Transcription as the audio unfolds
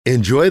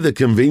Enjoy the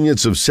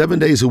convenience of 7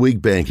 days a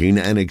week banking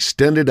and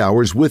extended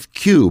hours with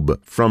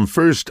Cube from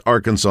First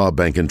Arkansas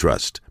Bank and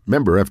Trust.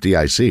 Member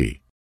FDIC.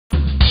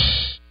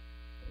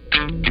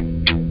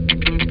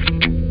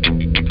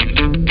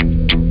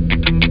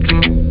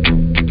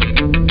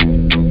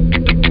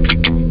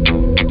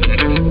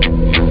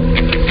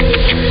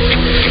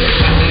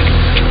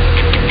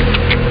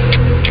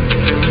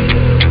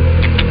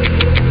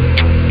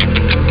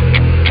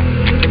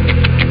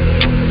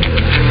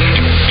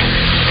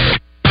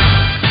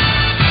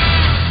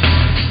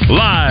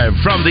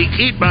 From the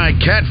Eat My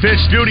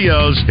Catfish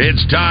studios,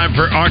 it's time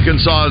for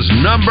Arkansas's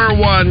 #1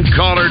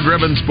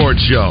 caller-driven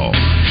sports show.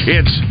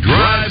 It's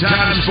Drive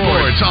Time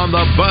Sports on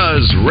the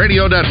Buzz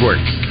Radio Network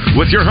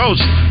with your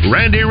hosts,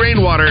 Randy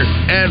Rainwater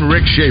and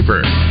Rick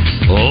Shaeffer.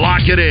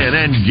 Lock it in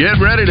and get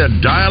ready to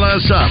dial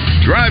us up.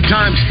 Drive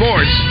Time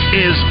Sports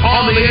is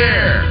on the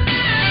air.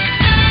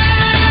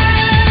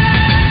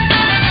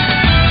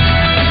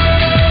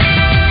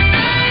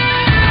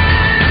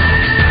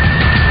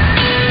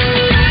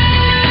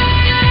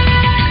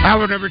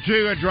 Hour number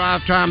 2 at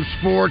Drive Time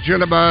Sports in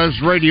the Buzz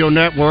Radio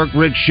Network.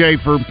 Rick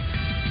Shaeffer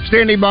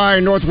standing by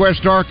in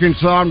Northwest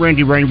Arkansas. I'm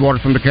Randy Rainwater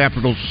from the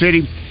capital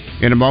city.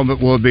 In a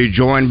moment, we'll be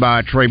joined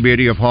by Trey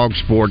Biddy of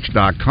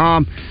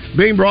hogsports.com.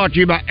 Being brought to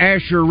you by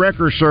Asher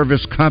Wrecker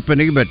Service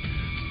Company. But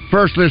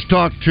first, let's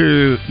talk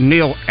to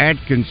Neil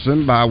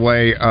Atkinson by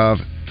way of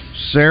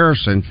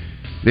Saracen.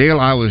 Neil,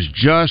 I was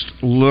just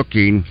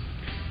looking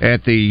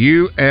at the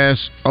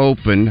U.S.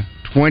 Open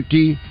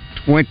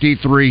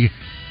 2023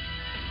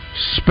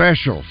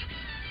 specials.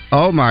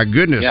 Oh my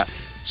goodness. Yeah.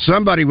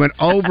 Somebody went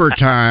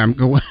overtime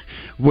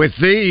with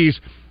these,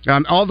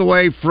 all the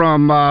way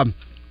from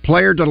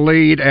player to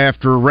lead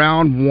after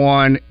round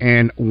 1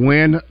 and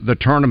win the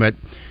tournament.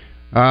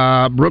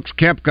 Brooks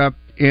Koepka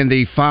in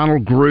the final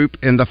group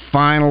in the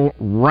final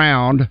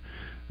round.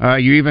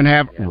 You even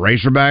have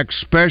Razorback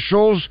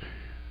specials,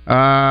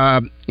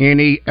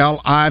 any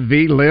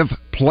LIV live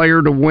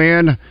player to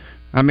win.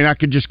 I mean, I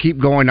could just keep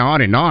going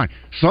on and on.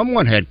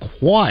 Someone had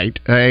quite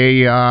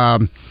a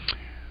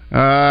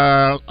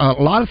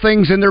lot of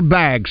things in their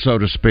bag, so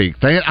to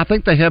speak. I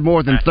think they had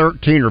more than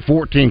 13 or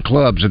 14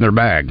 clubs in their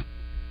bag.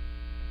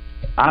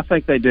 I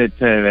think they did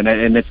too,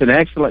 and it's an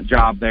excellent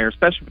job there,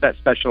 especially with that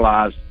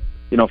specialized,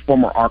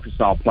 former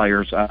Arkansas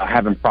players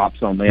having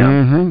props on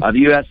them. The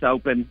U.S.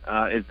 Open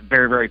is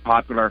very, very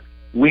popular.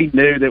 We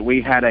knew that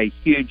we had a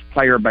huge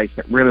player base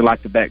that really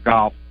liked to bet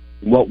golf.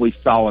 What we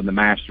saw in the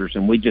Masters,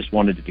 and we just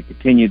wanted to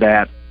continue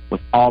that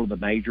with all of the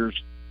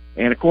majors.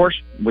 And, of course,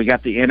 we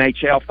got the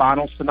NHL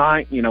Finals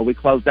tonight. We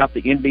closed out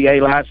the NBA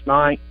last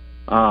night.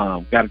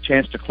 Got a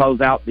chance to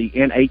close out the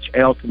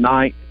NHL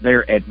tonight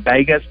there at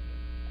Vegas.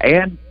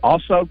 And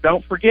also,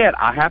 don't forget,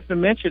 I have to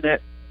mention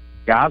it,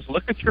 guys,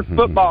 look at your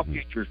football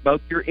futures,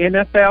 both your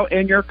NFL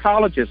and your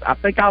colleges. I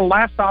think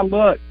last I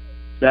looked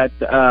that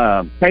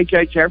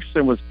K.J.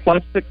 Jefferson was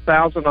plus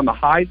 6,000 on the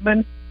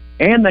Heisman.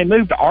 And they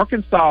moved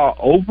Arkansas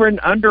over and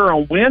under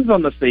on wins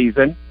on the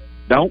season.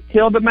 Don't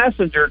kill the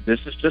messenger.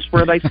 This is just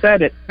where they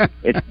said it.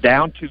 It's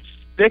down to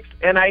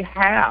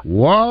 6.5.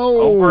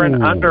 Whoa! Over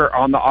and under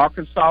on the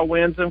Arkansas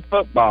wins in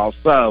football.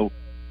 So,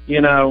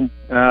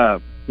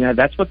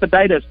 that's what the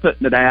data is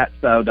putting it at.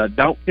 So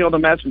don't kill the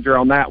messenger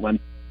on that one.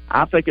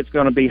 I think it's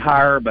going to be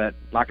higher, but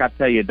like I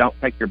tell you, don't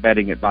take your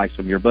betting advice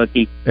from your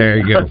bookie. There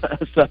you go.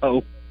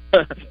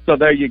 So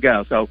there you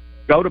go. So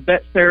go to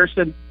Bet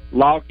Saracen.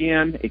 Log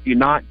in. If you're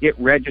not, get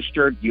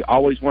registered. You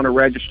always want to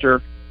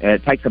register.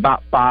 It takes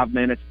about 5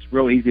 minutes. It's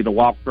real easy to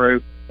walk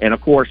through. And,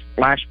 of course,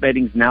 flash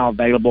betting is now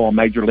available on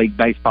Major League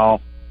Baseball.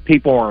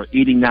 People are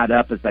eating that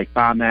up as they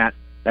find that.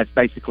 That's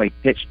basically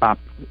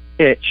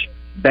pitch-by-pitch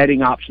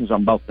betting options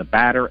on both the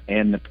batter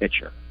and the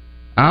pitcher.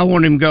 I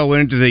want him to go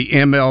into the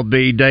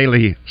MLB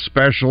daily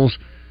specials.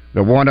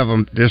 The one of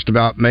them just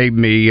about made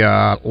me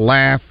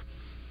laugh.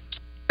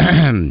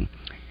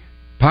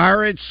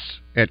 Pirates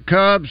at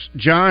Cubs,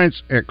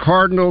 Giants at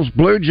Cardinals,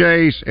 Blue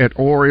Jays at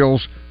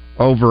Orioles,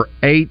 over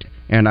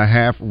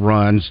 8.5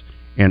 runs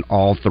in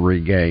all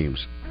 3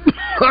 games.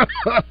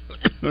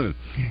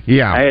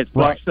 Yeah. Hey, it's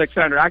plus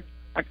 600.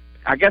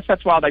 I guess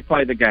that's why they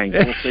play the game.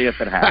 We'll see if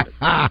it happens.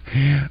 All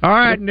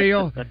right,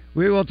 Neil.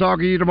 We will talk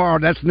to you tomorrow.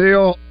 That's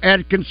Neil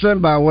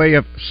Atkinson by way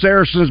of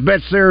Saracen's,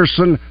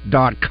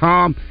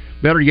 BetSaracen.com.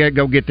 Better yet,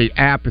 go get the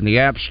app in the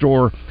App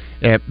Store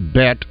at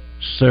Bet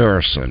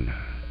Saracen.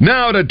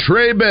 Now to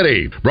Trey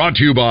Biddy, brought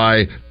to you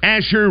by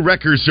Asher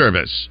Wrecker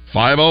Service,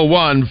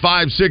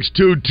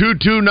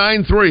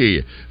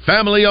 501-562-2293.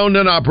 Family owned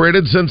and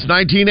operated since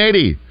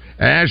 1980.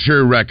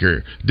 Asher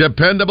Wrecker,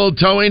 dependable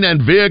towing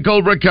and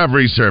vehicle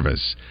recovery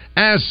service.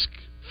 Ask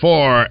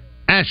for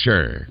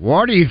Asher.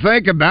 What do you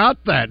think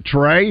about that,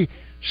 Trey?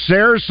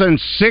 Saracen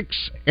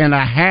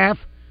 6.5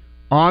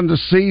 on the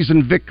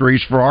season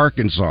victories for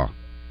Arkansas.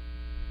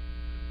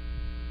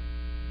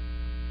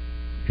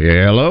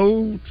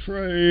 Hello,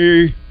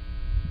 Trey.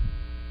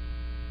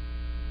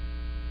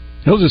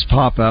 He'll just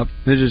pop up.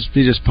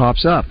 He just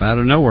pops up out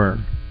of nowhere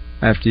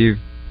after you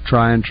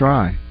try and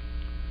try.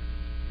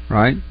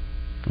 Right?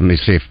 Let me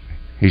see if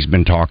He's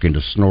been talking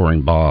to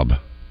Snoring Bob.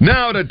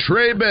 Now to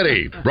Trey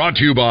Biddy, brought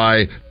to you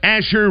by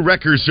Asher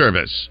Wrecker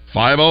Service,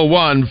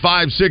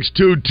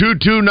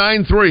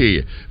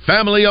 501-562-2293,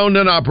 family owned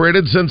and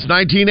operated since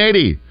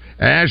 1980.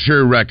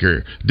 Asher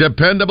Wrecker,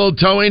 dependable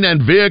towing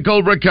and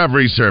vehicle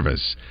recovery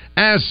service.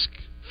 Ask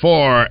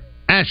for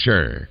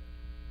Asher.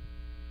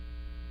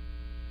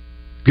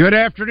 Good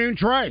afternoon,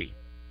 Trey.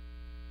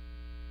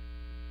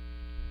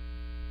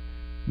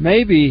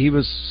 Maybe he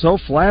was so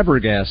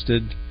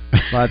flabbergasted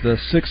by the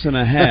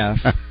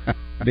 6.5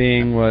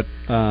 being what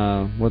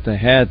they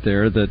had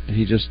there that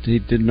he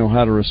didn't know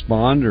how to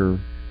respond or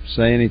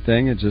say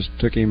anything. It just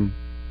took him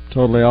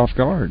totally off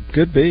guard.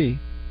 Could be.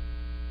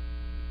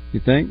 You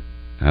think?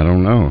 I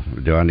don't know.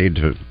 Do I need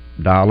to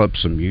dial up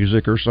some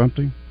music or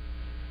something?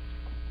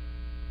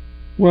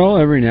 Well,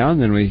 every now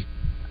and then I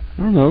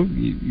don't know,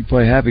 you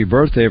play Happy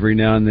Birthday every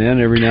now and then.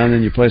 Every now and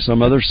then you play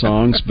some other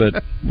songs,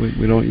 but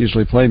we don't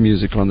usually play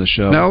music on the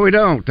show. No, we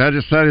don't. That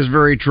is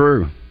very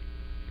true.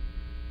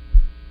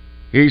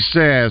 He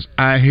says,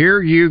 I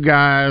hear you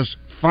guys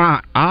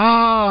fine.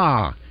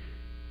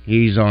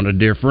 He's on a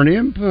different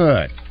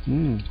input.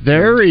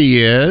 There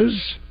he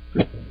is.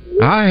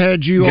 I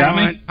had you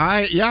on.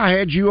 I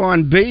had you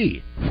on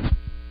B.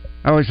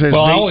 I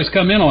always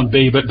come in on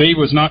B, but B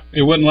was not.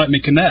 It wouldn't let me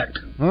connect.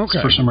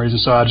 Okay. For some reason,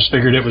 so I just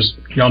figured it was.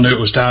 Y'all knew it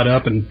was tied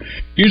up, and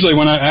usually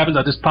when that happens,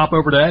 I just pop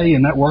over to A,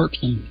 and that works.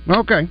 And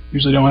okay.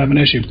 Usually don't have an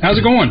issue. How's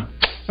it going?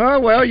 Oh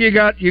well, you've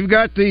got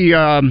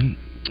the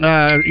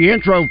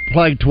intro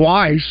played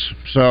twice,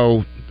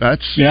 so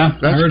that's I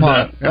heard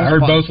that. I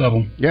heard both of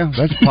them. Yeah,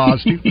 that's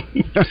positive.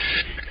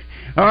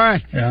 All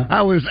right. Yeah.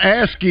 I was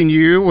asking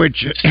you,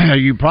 which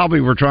you probably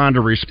were trying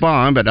to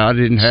respond, but I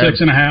didn't have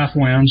 6.5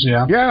 wins.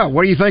 Yeah. Yeah.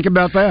 What do you think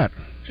about that?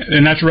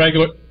 And that's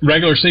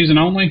regular season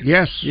only.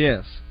 Yes.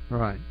 Yes.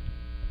 Right.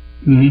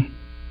 Mm-hmm.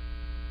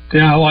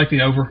 Yeah, I like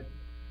the over.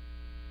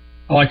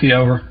 I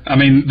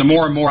mean, the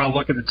more and more I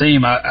look at the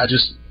team, I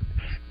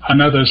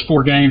know those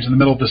 4 games in the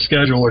middle of the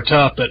schedule are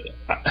tough, but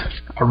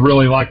I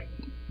really like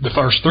the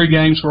first 3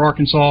 games for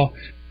Arkansas,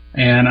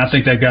 and I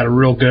think they've got a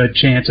real good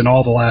chance in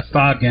all the last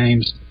 5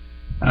 games.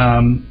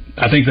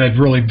 I think they've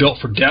really built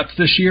for depth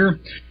this year.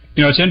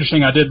 You know, it's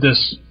interesting. I did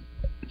this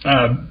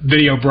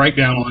video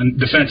breakdown on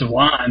defensive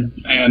line,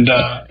 and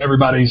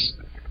everybody's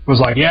was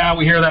like, "Yeah,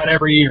 we hear that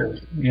every year,"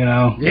 you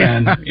know. Yeah.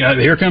 And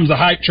here comes the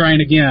hype train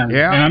again.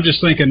 Yeah. And I'm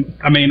just thinking.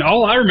 I mean,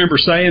 all I remember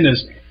saying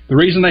is the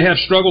reason they have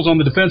struggles on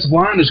the defensive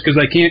line is because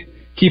they can't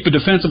keep a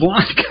defensive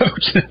line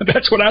coach.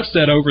 That's what I've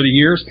said over the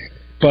years.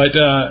 But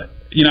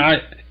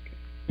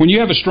when you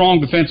have a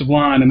strong defensive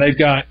line and they've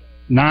got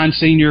 9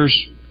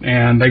 seniors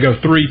and they go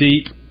 3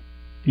 deep,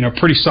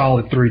 pretty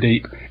solid 3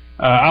 deep.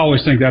 I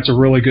always think that's a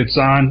really good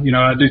sign.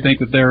 I do think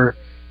that they're,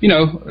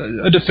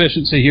 a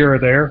deficiency here or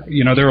there.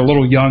 They're a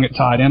little young at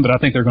tight end, but I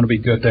think they're going to be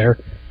good there.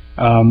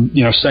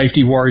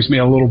 Safety worries me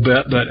a little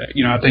bit, but,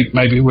 I think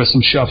maybe with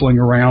some shuffling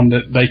around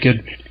that they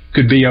could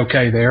be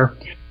okay there.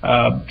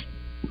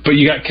 But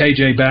you got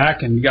KJ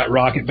back and you got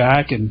Rocket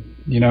back, and,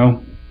 you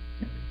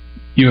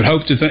would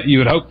hope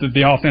that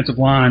the offensive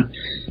line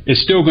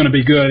is still going to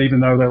be good, even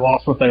though they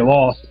lost what they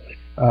lost.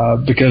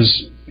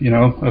 Because,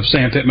 of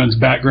Sam Pittman's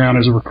background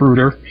as a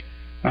recruiter,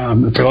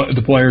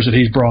 the players that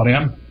he's brought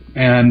in.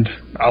 And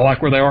I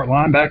like where they are at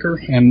linebacker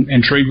and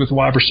intrigued with the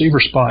wide receiver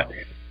spot.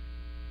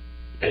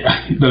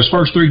 Those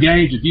first 3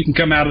 games, if you can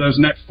come out of those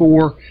next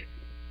 4,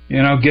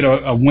 get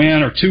a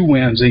win or 2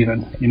 wins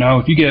even.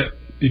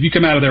 If you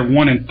come out of there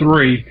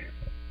 1-3,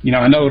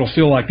 I know it'll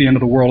feel like the end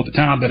of the world at the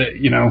time, but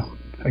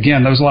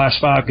again, those last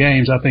 5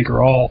 games I think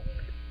are all,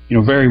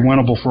 very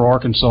winnable for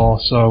Arkansas.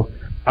 So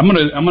I'm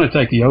gonna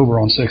take the over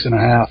on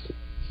 6.5.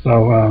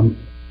 So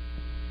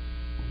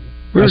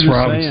that's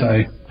where I would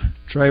say.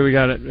 Trey, we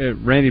got it.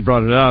 Randy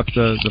brought it up.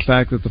 The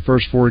fact that the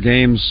first 4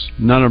 games,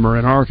 none of them are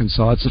in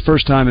Arkansas. It's the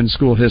first time in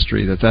school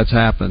history that's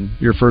happened.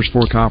 Your first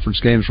 4 conference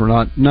games were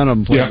none of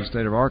them played in the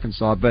state of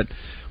Arkansas. But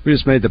we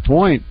just made the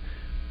point.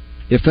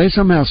 If they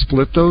somehow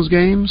split those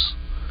games,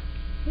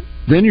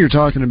 then you're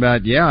talking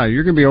about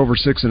you're going to be over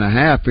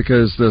 6.5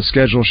 because the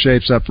schedule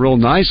shapes up real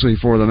nicely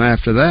for them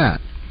after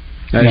that,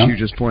 as you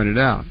just pointed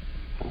out.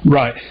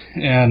 Right,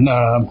 and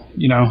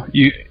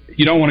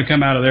you don't want to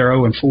come out of there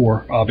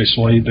 0-4,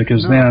 obviously,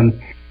 because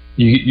then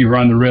you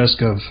run the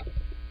risk of,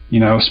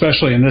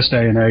 especially in this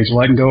day and age,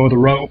 letting go of the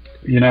rope,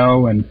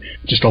 and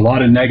just a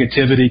lot of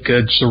negativity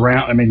could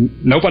surround. I mean,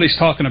 nobody's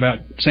talking about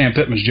Sam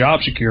Pittman's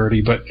job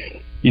security, but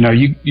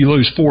you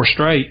lose 4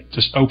 straight,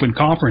 just open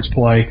conference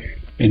play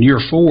in year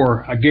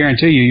 4. I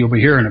guarantee you'll be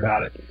hearing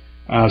about it.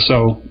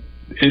 So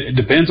it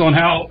depends on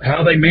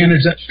how they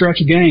manage that stretch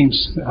of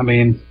games. I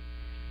mean,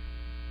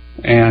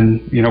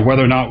 and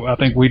whether or not I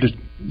think we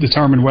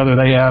determine whether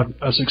they have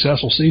a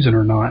successful season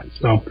or not.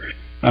 So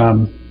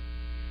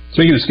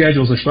speaking of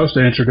schedules, they're supposed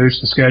to introduce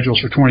the schedules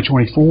for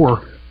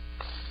 2024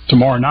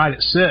 tomorrow night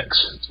at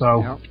 6.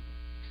 So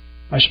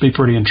that should be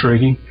pretty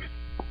intriguing.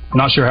 I'm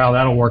not sure how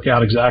that'll work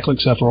out exactly,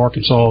 except for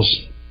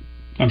Arkansas's.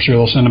 I'm sure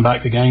they'll send them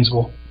back to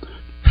Gainesville.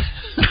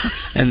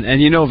 and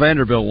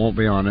Vanderbilt won't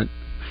be on it.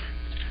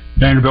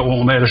 Vanderbilt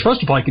won't. They're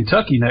supposed to play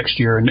Kentucky next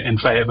year in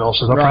Fayetteville,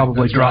 so they'll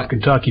probably drop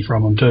Kentucky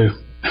from them too.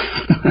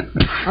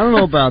 I don't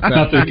know about that.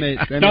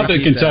 Not that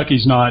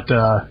Kentucky's not,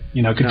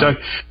 Kentucky. No.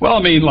 Well,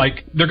 I mean,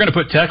 like, they're going to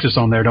put Texas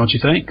on there, don't you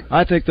think?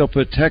 I think they'll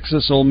put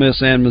Texas, Ole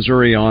Miss, and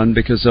Missouri on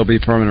because they'll be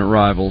permanent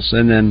rivals.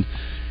 And then,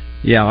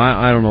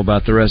 I don't know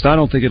about the rest. I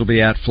don't think it'll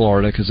be at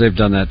Florida because they've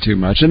done that too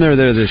much, and they're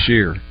there this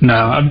year. No,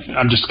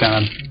 I'm just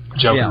kind of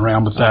joking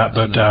around with that,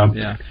 but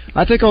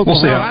I think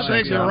Oklahoma. I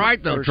think you're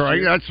right, though,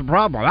 Trey. That's the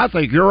problem. I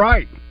think you're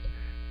right.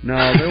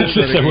 No,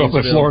 they will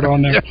put Florida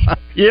on there.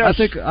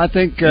 Yes. I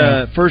think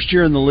first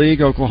year in the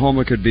league,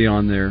 Oklahoma could be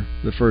on there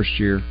the first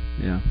year.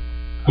 Yeah,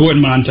 I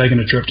wouldn't mind taking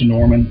a trip to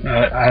Norman.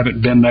 I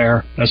haven't been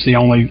there. That's the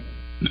only.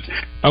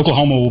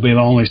 Oklahoma will be the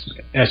only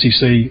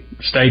SEC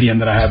stadium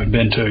that I haven't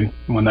been to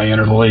when they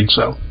enter the league,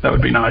 so that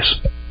would be nice.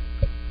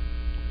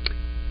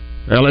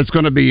 Well, it's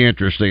going to be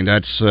interesting.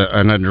 That's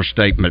an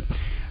understatement.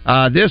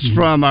 This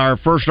from our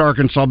First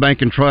Arkansas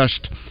Bank and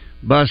Trust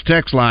Buzz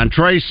text line.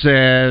 Trey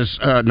says,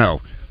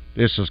 no.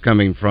 This is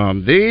coming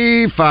from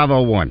the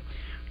 501.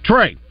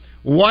 Trey,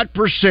 what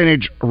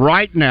percentage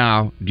right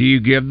now do you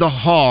give the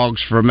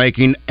Hogs for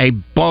making a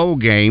bowl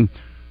game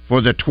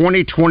for the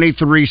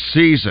 2023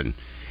 season?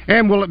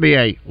 And will it be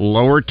a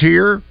lower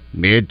tier,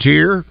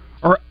 mid-tier,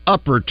 or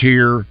upper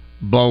tier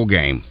bowl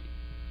game?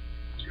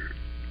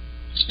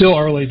 Still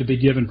early to be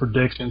giving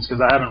predictions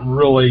because I haven't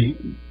really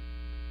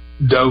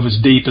dove as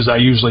deep as I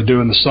usually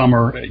do in the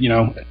summer,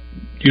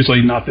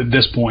 usually not at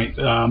this point,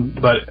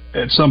 but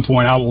at some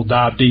point I will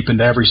dive deep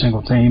into every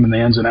single team and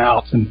the ins and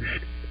outs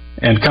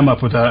and come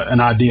up with an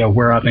idea of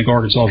where I think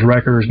Arkansas's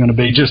record is going to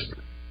be. Just,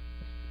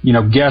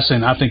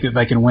 guessing, I think that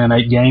they can win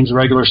 8 games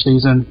regular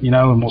season,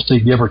 and we'll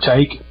see give or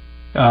take.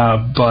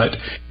 But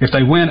if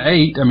they win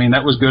 8, I mean,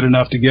 that was good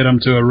enough to get them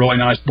to a really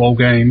nice bowl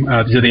game,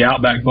 to the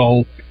Outback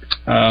Bowl,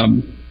 a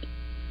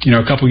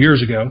couple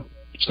years ago.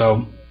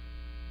 So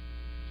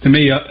to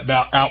me,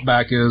 about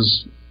Outback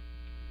is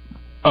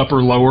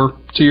upper, lower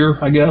tier,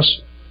 I guess.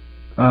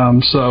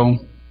 So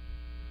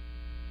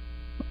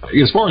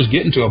as far as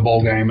getting to a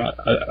bowl game,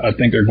 I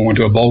think they're going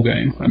to a bowl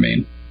game. I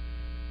mean,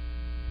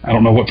 I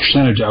don't know what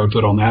percentage I would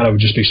put on that. I would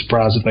just be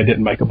surprised if they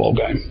didn't make a bowl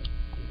game.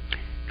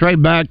 Trey,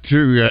 back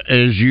to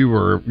as you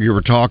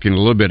were talking a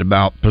little bit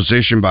about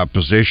position by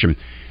position.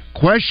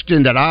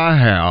 Question that I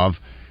have: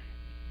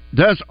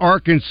 does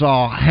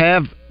Arkansas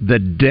have the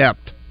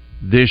depth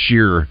this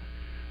year?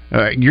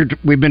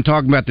 We've been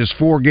talking about this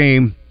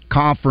 4-game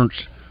conference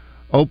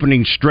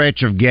opening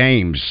stretch of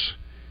games.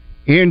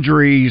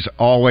 Injuries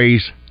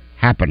always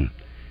happen.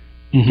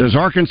 Mm-hmm. Does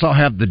Arkansas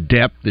have the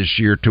depth this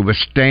year to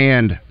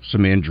withstand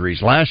some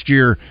injuries? Last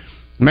year,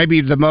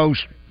 maybe the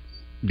most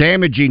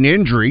damaging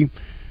injury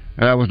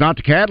was not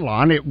to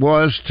Catalon, it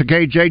was to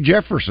K.J.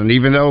 Jefferson,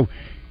 even though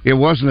it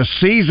wasn't a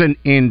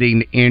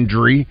season-ending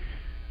injury.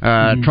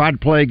 Tried to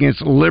play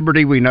against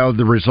Liberty. We know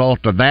the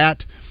result of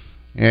that.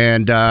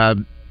 And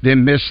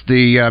then missed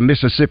the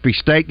Mississippi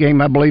State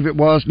game, I believe it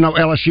was. No,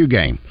 LSU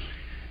game.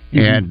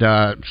 Mm-hmm.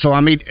 And so,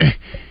 I mean,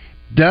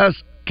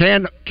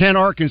 can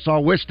Arkansas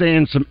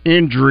withstand some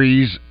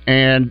injuries,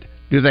 and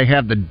do they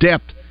have the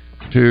depth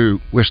to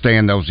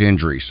withstand those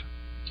injuries?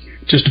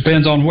 Just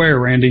depends on where,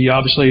 Randy.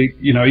 Obviously,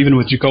 even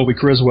with Jacoby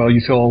Criswell,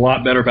 you feel a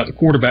lot better about the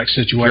quarterback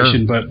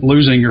situation, sure. But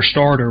losing your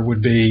starter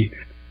would be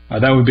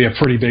that would be a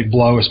pretty big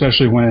blow,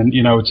 especially when,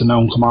 it's a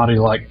known commodity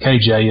like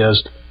KJ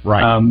is.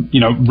 Right.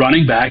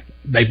 Running back,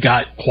 they've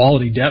got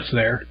quality depth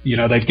there.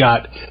 They've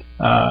got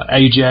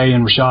AJ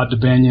and Rashad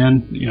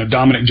DeBinion.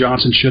 Dominic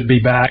Johnson should be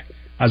back.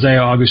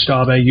 Isaiah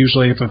Augustave,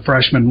 usually if a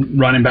freshman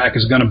running back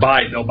is going to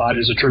bite, they'll bite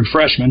as a true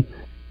freshman.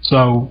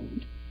 So,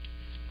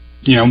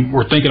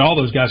 we're thinking all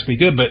those guys could be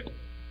good, but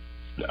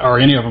are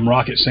any of them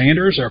Rocket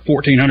Sanders or a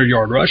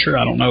 1,400-yard rusher?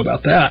 I don't know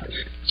about that.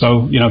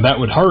 So, that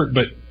would hurt,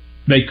 but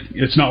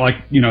it's not like,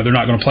 they're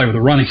not going to play with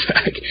a running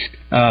back.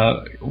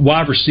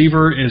 Wide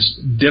receiver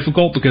is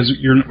difficult because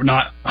you're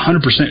not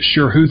 100%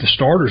 sure who the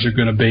starters are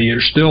going to be.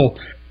 There's still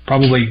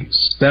probably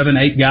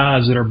 7-8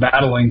 guys that are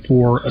battling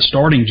for a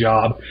starting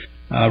job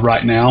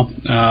right now.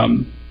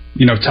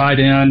 Tight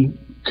end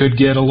could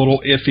get a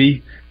little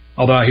iffy,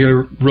 although I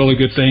hear really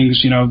good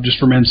things, just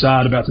from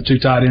inside about the 2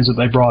 tight ends that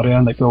they brought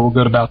in. They feel real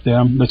good about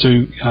them, the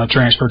 2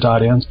 transfer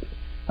tight ends.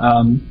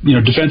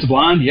 Defensive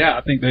line,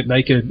 I think that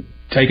they could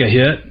take a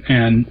hit,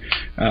 and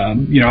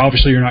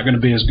obviously you're not going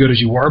to be as good as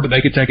you were, but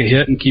they could take a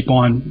hit and keep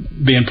on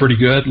being pretty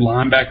good.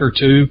 Linebacker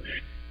too,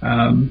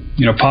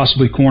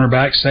 possibly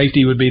cornerback.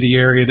 Safety would be the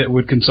area that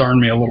would concern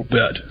me a little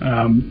bit.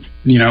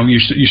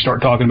 You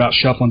start talking about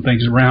shuffling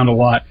things around a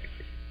lot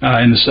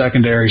in the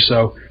secondary,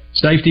 so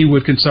safety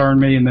would concern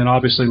me, and then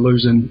obviously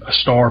losing a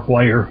star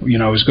player,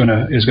 is going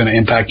to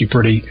impact you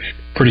pretty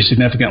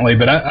significantly.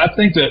 But I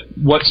think that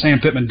what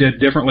Sam Pittman did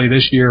differently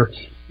this year.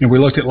 We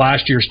looked at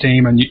last year's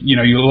team, and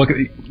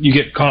you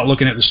get caught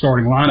looking at the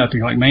starting lineup, and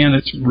you're like, man,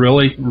 it's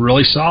really,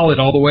 really solid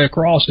all the way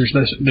across. There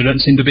doesn't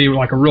seem to be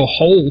like a real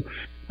hole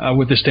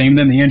with this team.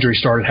 Then the injury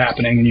started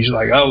happening, and you're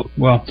like, oh,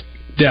 well,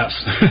 depth.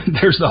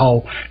 There's the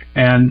hole.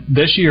 And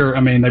this year,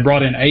 I mean, they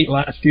brought in 8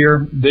 last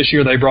year. This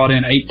year they brought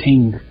in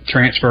 18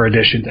 transfer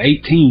additions,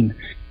 18.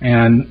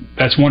 And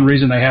that's one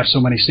reason they have so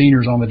many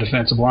seniors on the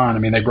defensive line. I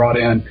mean, they brought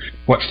in,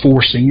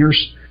 4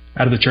 seniors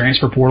out of the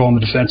transfer portal on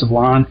the defensive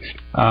line,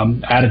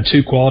 added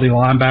 2 quality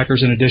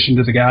linebackers in addition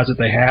to the guys that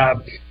they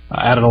have,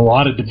 added a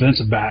lot of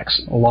defensive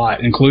backs, a lot,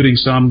 including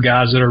some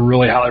guys that are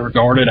really highly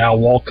regarded, Al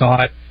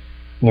Walcott,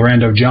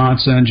 Lorando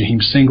Johnson,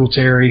 Jaheim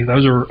Singletary.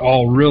 Those are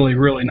all really,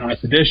 really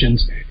nice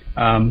additions.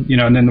 And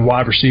then the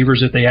wide receivers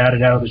that they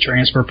added out of the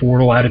transfer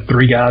portal, added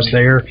 3 guys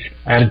there,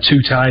 added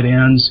 2 tight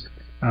ends,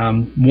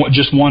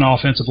 just 1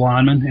 offensive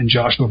lineman, and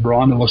Joshua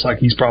Braun. It looks like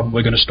he's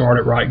probably going to start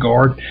at right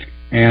guard.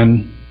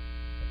 And,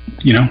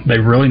 they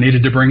really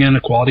needed to bring in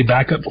a quality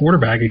backup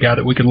quarterback, a guy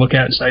that we could look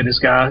at and say, this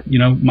guy,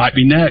 might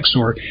be next,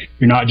 or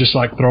you're not just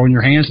like throwing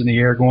your hands in the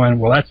air going,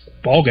 well, that's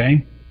ball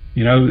game,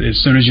 as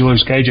soon as you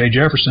lose KJ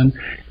Jefferson.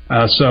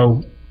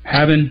 So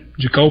having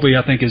Jacoby,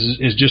 I think,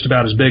 is just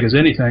about as big as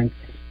anything.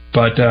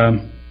 But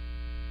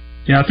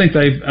I think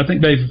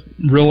they've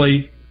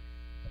really,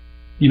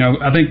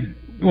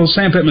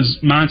 Sam Pittman's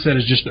mindset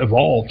has just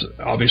evolved,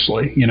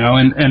 obviously,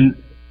 and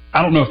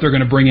I don't know if they're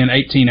going to bring in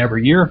 18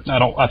 every year.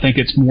 I think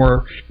it's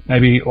more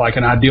maybe like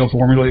an ideal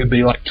formula would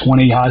be like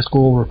 20 high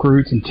school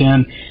recruits and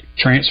 10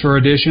 transfer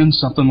additions,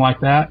 something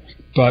like that.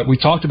 But we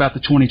talked about the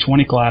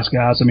 2020 class,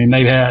 guys. I mean,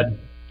 they've had,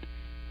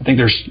 I think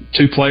there's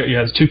 2 players.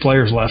 Yeah, there's 2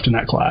 players left in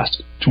that class,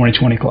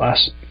 2020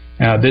 class.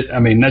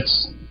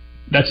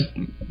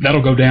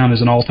 That'll go down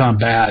as an all-time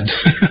bad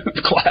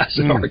class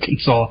in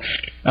Arkansas.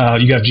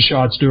 You got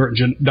Jashad Stewart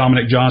and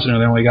Dominic Johnson are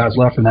the only guys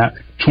left in that.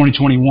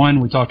 2021,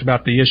 we talked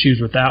about the issues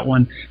with that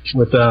one,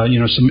 with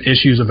some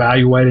issues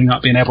evaluating,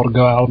 not being able to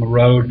go out on the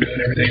road,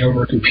 doing everything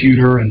over a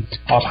computer and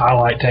off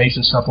highlight tapes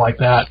and stuff like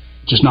that.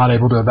 Just not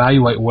able to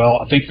evaluate well.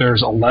 I think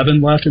there's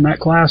 11 left in that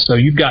class, so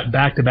you've got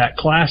back-to-back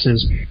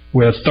classes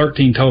with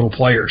 13 total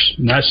players,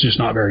 and that's just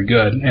not very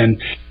good.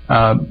 And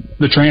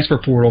the transfer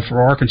portal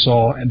for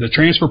Arkansas, and the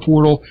transfer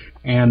portal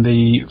and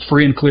the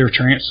free and clear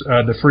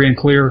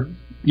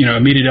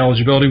immediate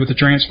eligibility with the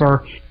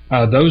transfer,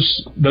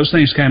 those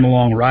things came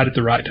along right at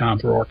the right time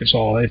for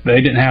Arkansas. If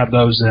they didn't have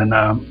those, then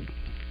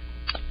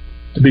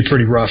it'd be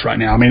pretty rough right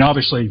now. I mean,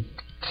 obviously,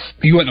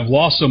 you wouldn't have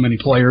lost so many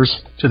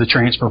players to the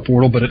transfer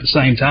portal, but at the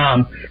same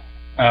time,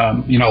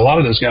 a lot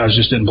of those guys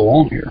just didn't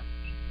belong here.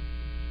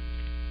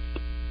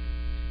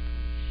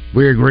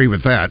 We agree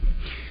with that.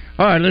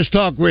 All right, let's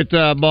talk with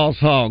Boss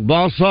Hogg.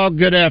 Boss Hogg,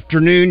 good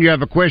afternoon. You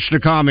have a question or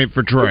comment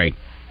for Trey?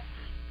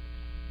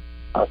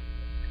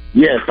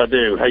 Yes, I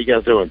do. How you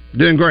guys doing?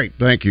 Doing great,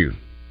 thank you.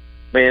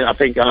 Man, I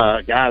think,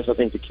 guys,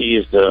 the key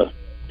is the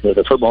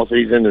football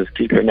season is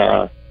keeping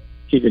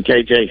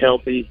KJ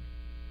healthy.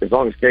 As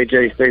long as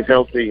KJ stays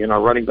healthy and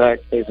our running back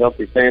stays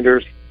healthy,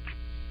 Sanders,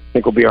 I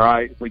think we'll be all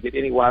right. If we get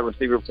any wide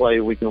receiver play,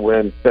 we can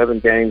win 7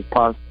 games.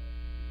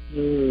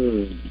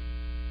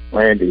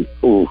 Randy,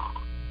 ooh.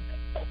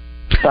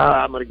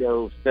 I'm going to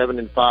go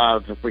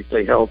 7-5 if we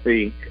stay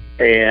healthy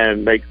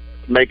and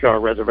make our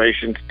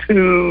reservations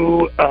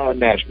to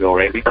Nashville,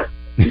 Randy.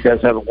 You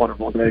guys have a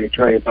wonderful day,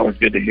 Trey. It's always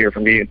good to hear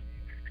from you.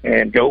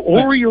 And go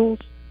Orioles.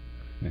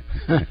 You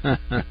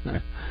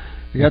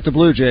got the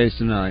Blue Jays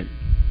tonight.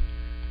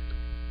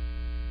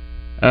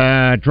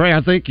 Trey,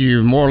 I think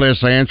you more or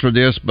less answered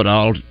this, but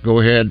I'll go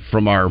ahead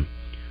from our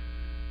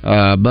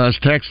Buzz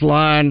text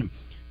line.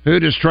 Who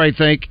does Trey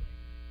think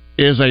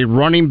is a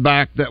running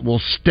back that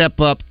will step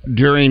up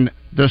during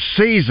the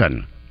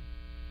season?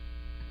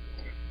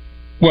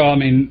 Well, I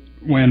mean,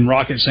 when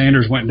Rocket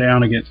Sanders went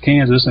down against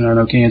Kansas, and I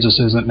know Kansas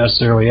isn't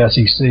necessarily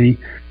SEC,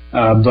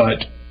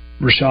 but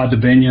Rashad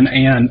DeBinion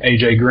and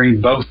A.J.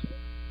 Green both.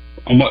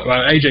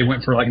 A.J.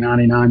 went for like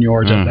 99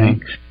 yards, I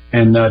think,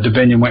 and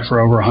DeBinion went for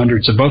over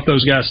 100. So both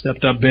those guys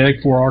stepped up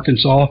big for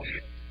Arkansas.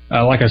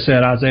 Like I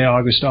said, Isaiah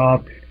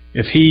Augustov,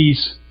 if he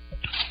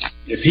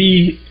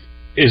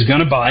is going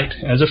to bite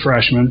as a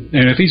freshman,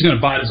 and if he's going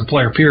to bite as a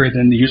player, period,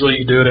 then usually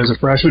you do it as a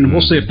freshman.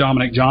 We'll see if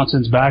Dominic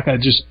Johnson's back.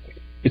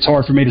 It's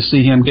hard for me to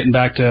see him getting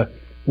back to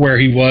where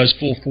he was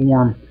full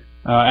form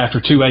after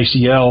 2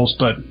 ACLs,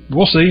 but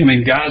we'll see. I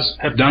mean, guys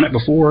have done it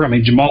before. I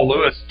mean, Jamal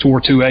Lewis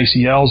tore 2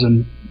 ACLs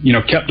and,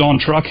 kept on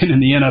trucking in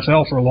the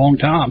NFL for a long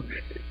time.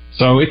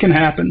 So it can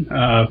happen.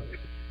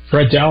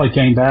 Fred Talley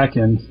came back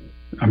and,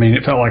 I mean,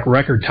 it felt like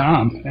record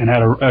time and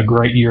had a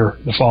great year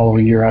the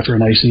following year after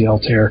an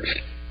ACL tear.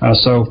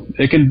 So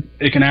it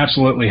can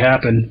absolutely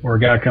happen where a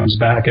guy comes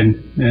back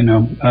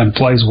and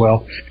plays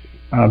well.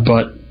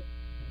 But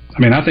I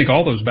mean, I think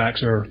all those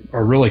backs are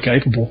really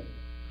capable.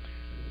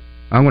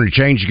 I'm going to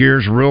change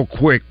gears real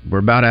quick. We're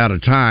about out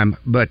of time,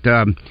 but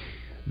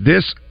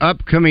this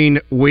upcoming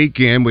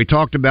weekend, we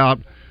talked about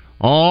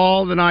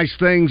all the nice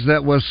things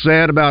that was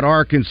said about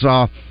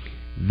Arkansas.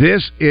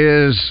 This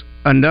is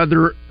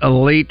another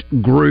elite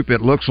group.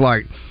 It looks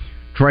like,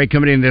 Trey,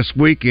 coming in this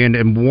weekend,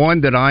 and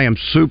one that I am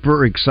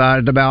super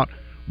excited about,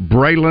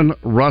 Braylon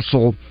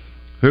Russell,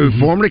 who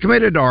formerly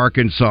committed to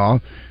Arkansas,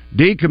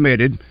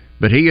 decommitted,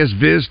 but he is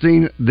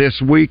visiting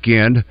this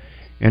weekend,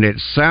 and it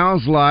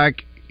sounds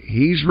like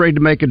he's ready to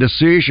make a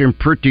decision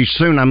pretty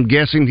soon. I'm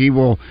guessing he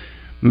will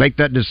make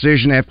that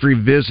decision after he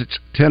visits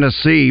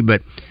Tennessee.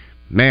 But,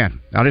 man,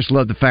 I just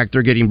love the fact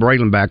they're getting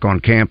Braylon back on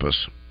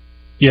campus.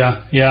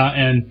 Yeah,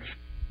 and,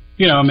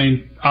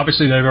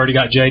 obviously they've already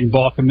got Jaden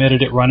Ball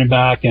committed at running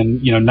back,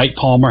 and, Nate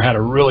Palmer had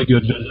a really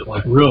good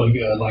visit, really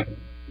good.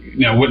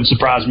 Wouldn't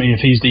surprise me if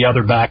he's the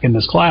other back in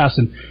this class.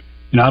 And,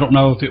 I don't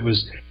know if it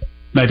was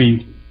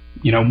maybe –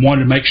 Braylon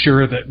wanted to make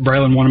sure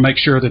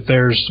that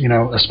there's,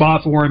 a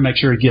spot for him, make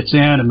sure he gets in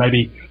and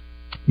maybe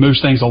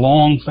moves things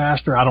along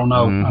faster. I don't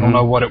know. Mm-hmm. I don't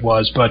know what it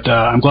was, but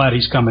I'm glad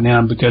he's coming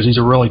in because he's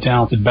a really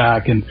talented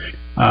back. And,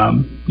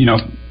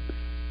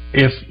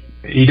 if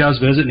he does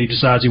visit and he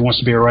decides he wants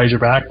to be a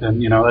Razorback, then,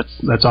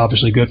 that's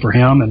obviously good for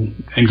him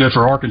and good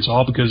for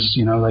Arkansas because,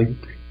 they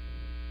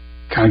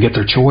kind of get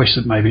their choice,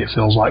 maybe it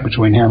feels like,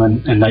 between him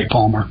and Nate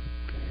Palmer.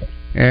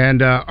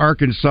 And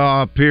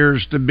Arkansas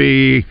appears to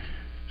be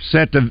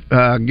set to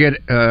get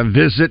a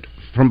visit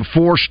from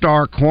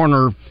four-star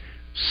corner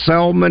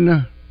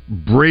Selman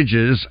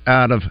Bridges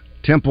out of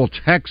Temple,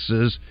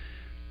 Texas.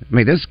 I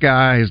mean, this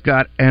guy has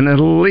got an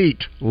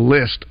elite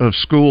list of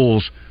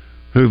schools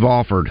who've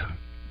offered.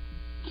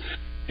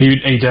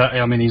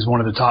 He's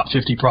one of the top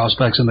 50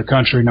 prospects in the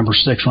country, number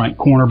 6 ranked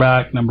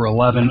cornerback, number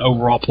 11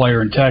 overall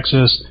player in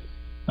Texas,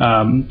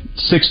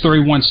 6'3",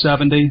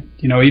 170.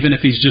 Even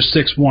if he's just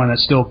 6'1",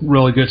 that's still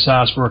really good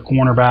size for a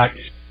cornerback.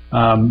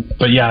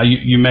 But yeah,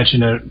 you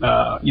mentioned it.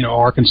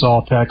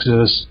 Arkansas,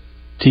 Texas,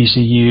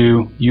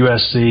 TCU,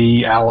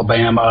 USC,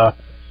 Alabama.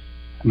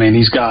 I mean,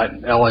 he's got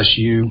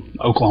LSU,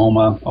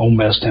 Oklahoma, Ole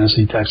Miss,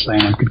 Tennessee, Texas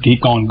A&M. Could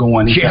keep on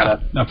going. He's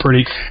got a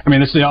pretty. I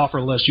mean, it's the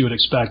offer list you would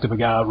expect of a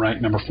guy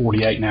ranked number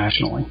 48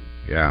 nationally.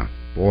 Yeah,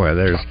 boy,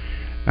 there's.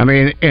 I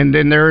mean, and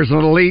then there's an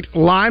elite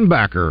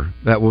linebacker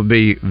that will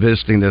be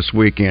visiting this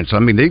weekend. So I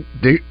mean,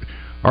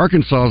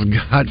 Arkansas's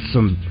got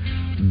some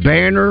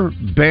banner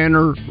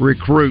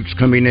recruits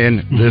coming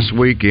in this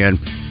weekend,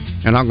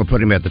 and I'm going to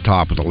put him at the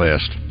top of the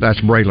list.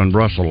 That's Braylon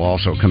Russell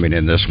also coming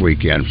in this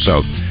weekend.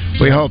 So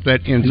we hope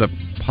that ends up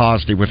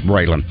positive with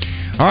Braylon.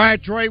 All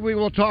right, Trey, we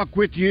will talk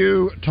with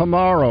you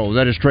tomorrow.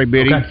 That is Trey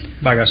Biddy. Okay.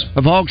 Bye, guys.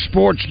 Of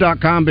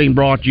HogSports.com, being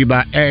brought to you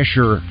by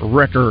Asher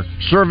Wrecker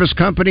Service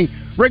Company.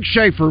 Rick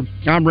Shaeffer,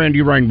 I'm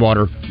Randy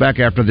Rainwater. Back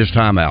after this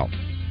timeout.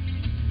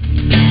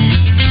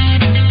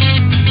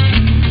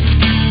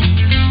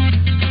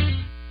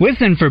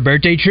 Listen for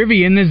Birthday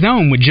Trivia in the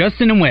Zone with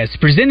Justin and Wes,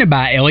 presented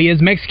by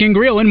Elia's Mexican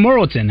Grill in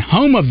Morrilton,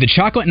 home of the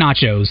chocolate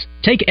nachos.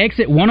 Take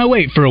exit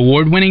 108 for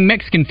award-winning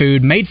Mexican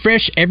food made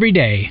fresh every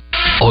day.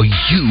 Are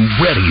you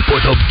ready for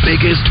the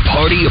biggest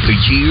party of the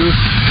year?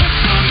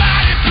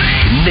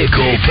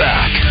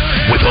 Nickelback,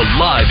 with a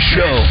live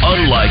show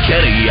unlike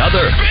any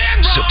other.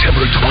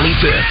 September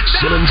 25th,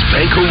 Simmons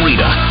Bank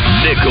Arena.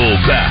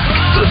 Nickelback,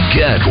 the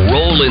Get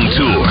Rollin'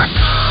 Tour.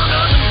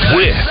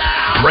 With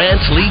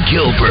Brantley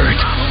Gilbert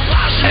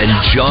and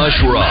Josh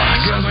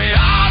Ross.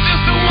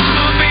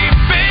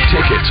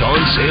 Tickets on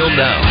sale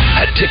now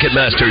at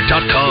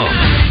Ticketmaster.com.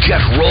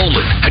 Get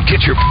rolling and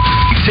get your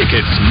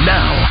tickets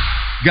now.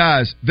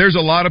 Guys, there's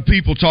a lot of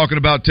people talking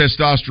about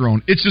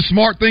testosterone. It's a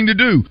smart thing to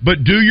do,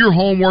 but do your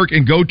homework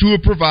and go to a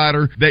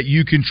provider that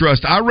you can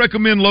trust. I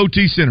recommend Low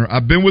T Center.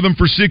 I've been with them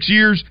for 6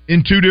 years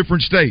in 2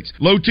 different states.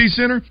 Low T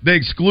Center, they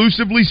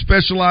exclusively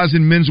specialize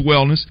in men's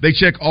wellness. They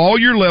check all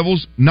your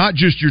levels, not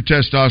just your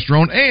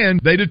testosterone, and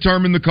they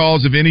determine the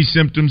cause of any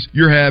symptoms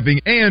you're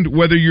having and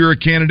whether you're a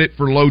candidate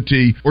for low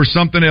T or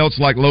something else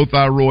like low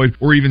thyroid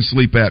or even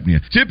sleep apnea.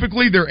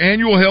 Typically, their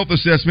annual health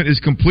assessment is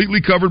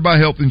completely covered by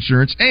health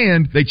insurance,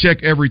 and they check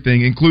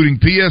everything, including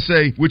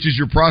PSA, which is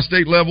your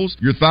prostate levels,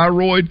 your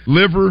thyroid,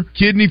 liver,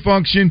 kidney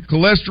function,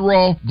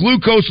 cholesterol,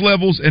 glucose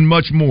levels, and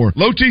much more.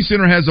 Low T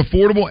Center has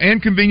affordable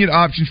and convenient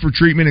options for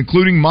treatment,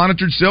 including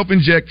monitored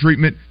self-inject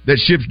treatment that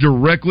ships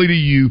directly to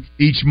you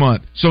each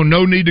month. So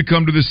no need to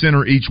come to the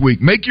center each week.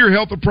 Make your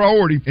health a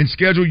priority and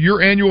schedule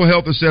your annual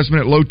health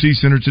assessment at Low T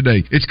Center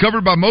today. It's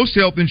covered by most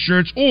health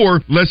insurance or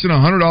less than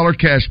 $100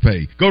 cash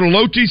pay. Go to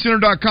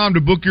lowtcenter.com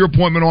to book your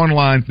appointment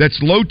online. That's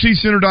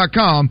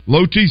lowtcenter.com.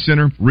 Low T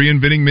Center,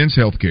 reinventing men's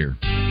health care.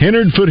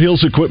 Hennard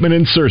Foothills Equipment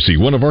in Searcy,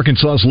 one of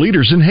Arkansas's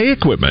leaders in hay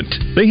equipment.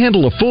 They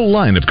handle a full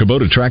line of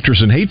Kubota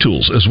tractors and hay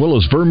tools, as well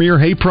as Vermeer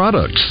hay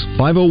products.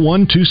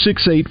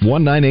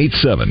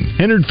 501-268-1987.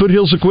 Hennard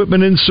Foothills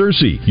Equipment in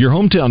Searcy, your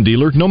hometown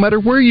dealer, no matter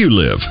where you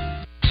live.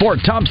 Fort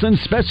Thompson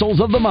Specials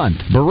of the Month.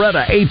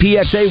 Beretta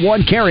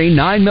APXA1 carry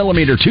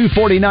 9mm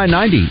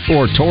 $249.90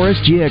 or Taurus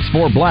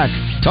GX4 Black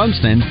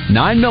Tungsten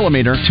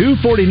 9mm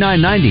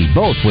 $249.90,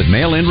 both with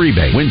mail-in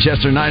rebate.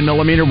 Winchester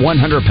 9mm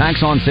 100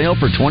 packs on sale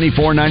for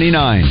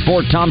 $24.99.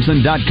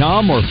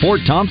 FortThompson.com or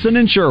Fort Thompson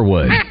in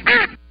Sherwood.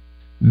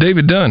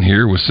 David Dunn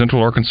here with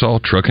Central Arkansas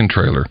Truck and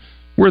Trailer.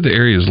 We're the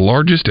area's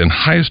largest and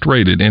highest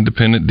rated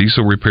independent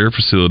diesel repair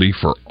facility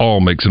for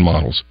all makes and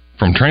models,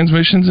 from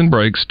transmissions and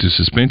brakes to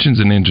suspensions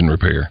and engine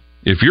repair.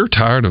 If you're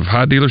tired of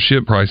high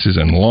dealership prices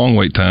and long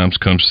wait times,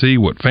 come see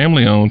what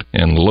family-owned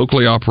and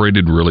locally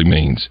operated really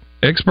means.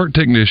 Expert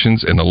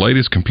technicians and the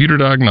latest computer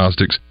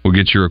diagnostics will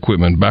get your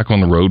equipment back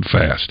on the road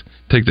fast.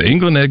 Take the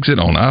England exit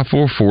on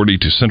I-440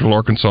 to Central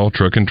Arkansas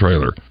Truck and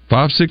Trailer.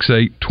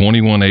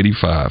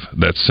 568-2185.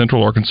 That's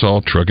Central Arkansas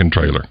Truck and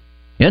Trailer.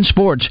 In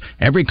sports,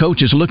 every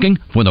coach is looking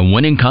for the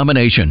winning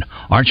combination.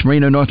 Arch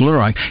Marine of North Little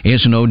Rock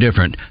is no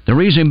different. The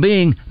reason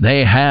being,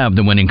 they have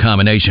the winning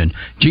combination.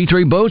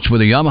 G3 boats with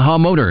a Yamaha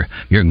motor.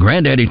 Your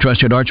granddaddy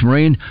trusted Arch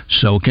Marine,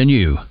 so can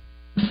you.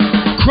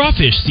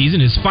 Crawfish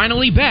season is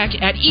finally back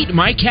at Eat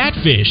My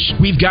Catfish.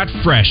 We've got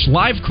fresh,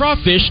 live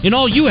crawfish, and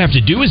all you have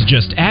to do is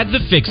just add the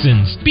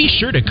fixins. Be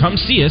sure to come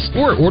see us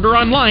or order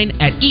online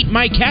at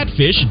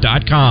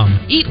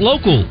eatmycatfish.com. Eat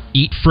local,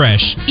 eat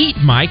fresh, Eat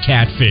My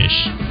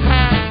Catfish.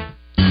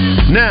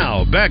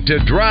 Now, back to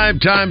Drive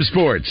Time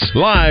Sports,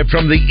 live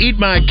from the Eat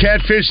My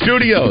Catfish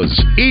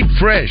studios. Eat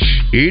fresh,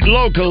 eat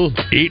local,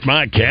 Eat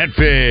My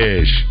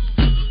Catfish.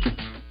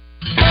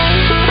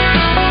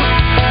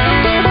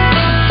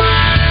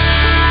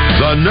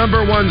 The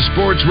number one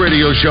sports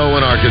radio show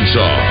in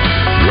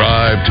Arkansas.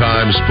 Drive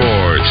Time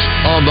Sports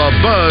on the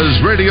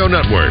Buzz Radio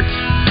Network.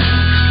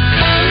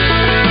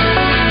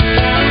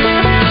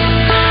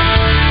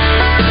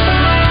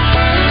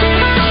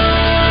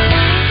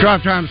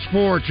 Drive Time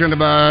Sports in the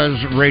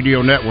Buzz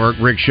Radio Network.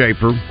 Rick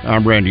Shaeffer.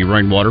 I'm Randy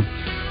Rainwater.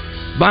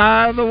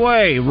 By the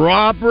way,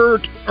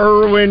 Robert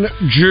Irwin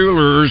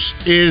Jewelers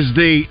is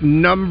the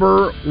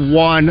number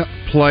one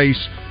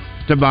place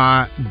to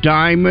buy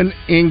diamond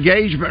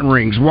engagement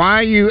rings.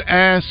 Why, you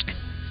ask?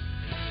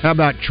 How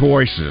about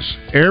choices?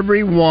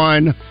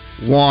 Everyone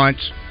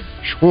wants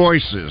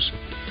choices.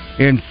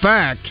 In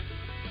fact,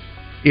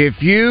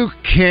 if you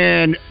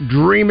can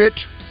dream it,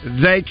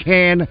 they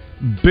can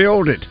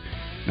build it.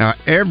 Now,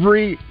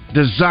 every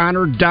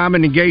designer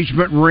diamond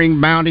engagement ring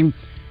mounting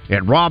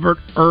at Robert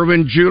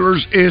Irwin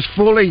Jewelers is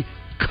fully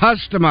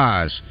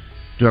customized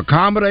to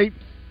accommodate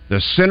the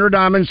center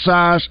diamond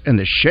size and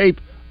the shape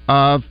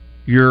of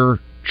your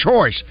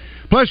choice.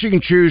 Plus, you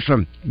can choose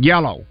from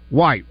yellow,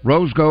 white,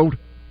 rose gold,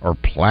 or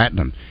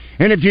platinum.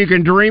 And if you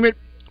can dream it,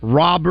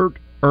 Robert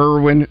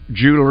Irwin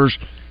Jewelers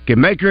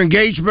can make your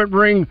engagement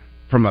ring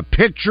from a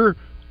picture,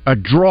 a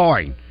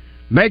drawing,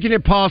 making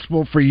it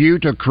possible for you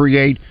to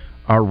create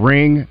a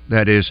ring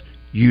that is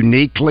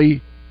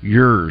uniquely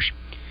yours.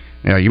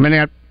 Now, you may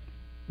not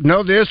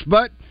know this,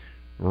 but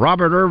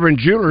Robert Irwin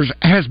Jewelers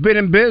has been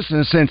in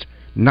business since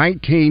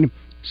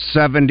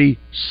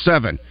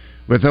 1977.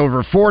 With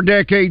over 4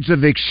 decades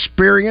of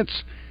experience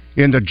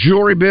in the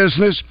jewelry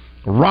business,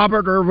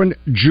 Robert Irwin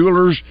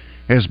Jewelers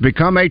has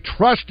become a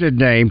trusted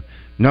name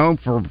known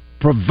for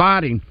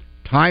providing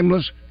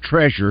timeless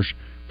treasures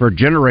for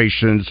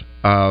generations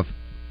of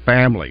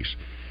families.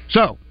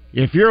 So,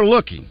 if you're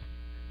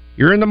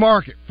in the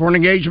market for an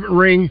engagement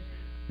ring,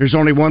 there's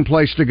only one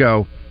place to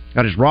go.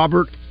 That is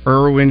Robert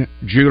Irwin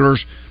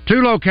Jewelers.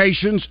 2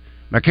 locations,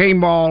 McCain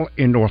Mall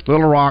in North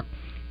Little Rock,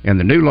 and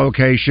the new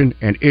location,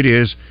 and it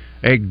is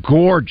a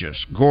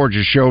gorgeous,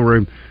 gorgeous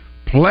showroom,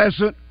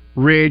 Pleasant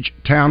Ridge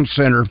Town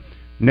Center,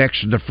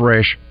 next to the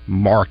Fresh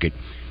Market.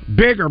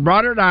 Bigger,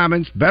 brighter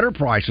diamonds, better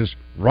prices,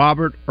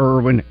 Robert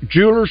Irwin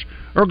Jewelers,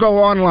 or go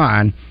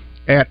online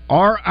at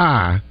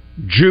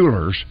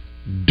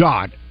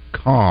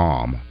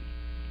rijewelers.com.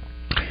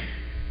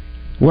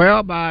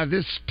 Well, by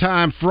this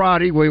time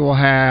Friday, we will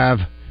have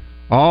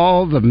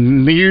all the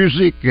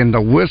music and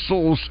the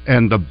whistles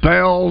and the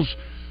bells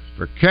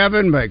for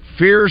Kevin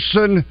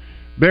McPherson,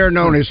 better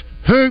known as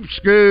Hoop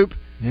Scoop.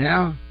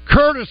 Yeah.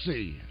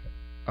 Courtesy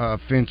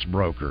of Fence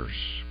Brokers.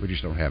 We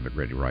just don't have it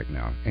ready right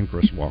now. And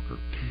Chris Walker.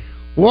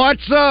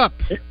 What's up?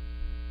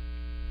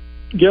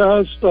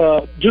 Guys,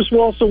 just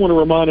also want to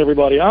remind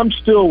everybody, I'm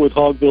still with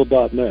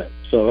hogville.net.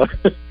 So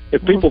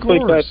if people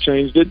think that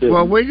changed, it didn't.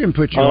 Well, we didn't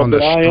put you on the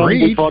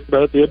street. We talked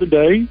about it the other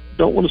day.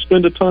 Don't want to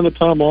spend a ton of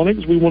time on it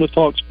because we want to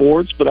talk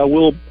sports. But I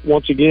will,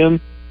 once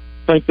again,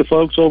 thank the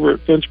folks over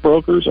at Fence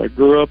Brokers. I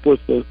grew up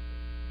with the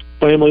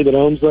family that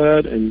owns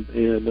that, and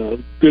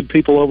good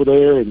people over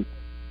there. And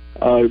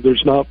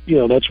there's not,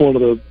 that's one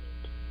of the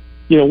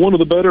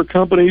better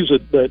companies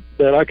that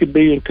I could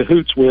be in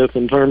cahoots with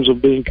in terms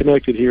of being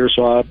connected here.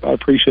 So I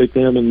appreciate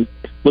them and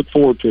look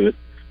forward to it.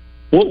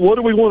 What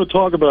do we want to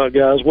talk about,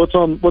 guys? What's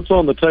on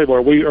the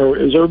table?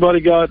 Has everybody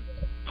got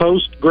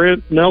post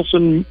Grant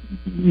Nelson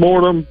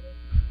mortem?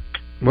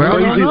 Well,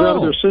 crazies out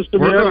of their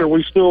system yet, or are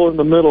we still in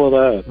the middle of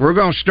that? We're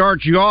going to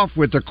start you off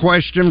with a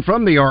question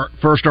from the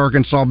First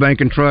Arkansas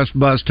Bank and Trust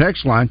Buzz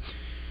text line.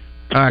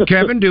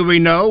 Kevin, do we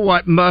know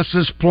what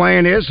Muss's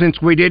plan is since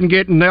we didn't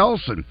get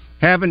Nelson?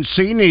 Haven't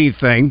seen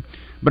anything,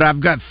 but I've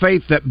got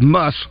faith that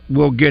Muss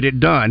will get it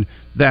done.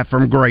 That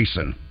from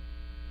Grayson.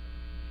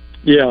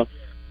 Yeah.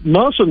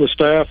 Muss and the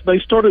staff, they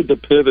started to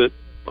pivot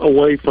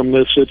away from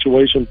this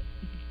situation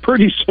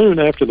pretty soon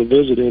after the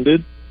visit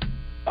ended.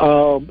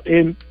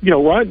 And,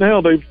 right now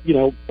I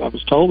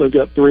was told they've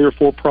got 3 or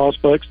 4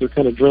 prospects they're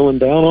kind of drilling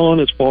down on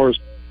as far as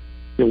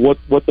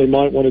what they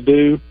might want to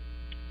do.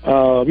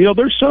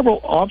 There's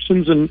several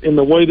options in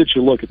the way that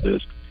you look at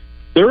this.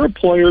 There are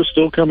players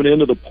still coming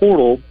into the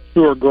portal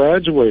who are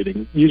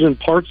graduating using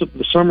parts of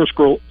the summer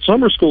school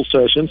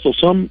session. So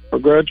some are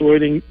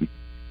graduating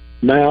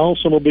now,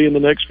 some will be in the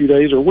next few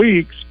days or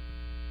weeks,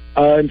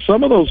 and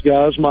some of those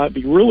guys might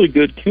be really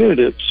good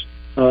candidates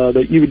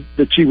that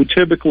you would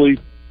typically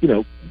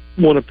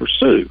want to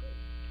pursue.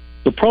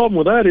 The problem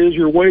with that is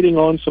you're waiting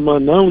on some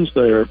unknowns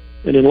there,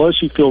 and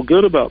unless you feel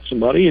good about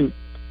somebody, and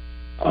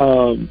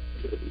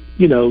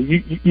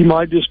you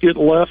might just get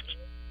left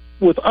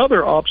with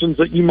other options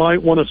that you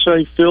might want to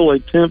say fill a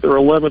 10th or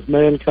 11th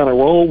man kind of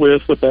role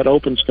with that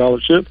open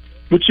scholarship,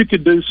 which you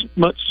could do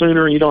much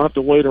sooner, and you don't have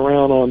to wait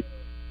around on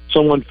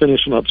someone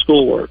finishing up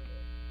schoolwork.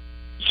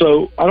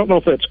 So I don't know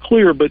if that's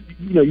clear, but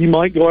you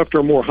might go after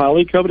a more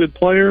highly coveted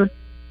player,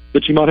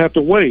 but you might have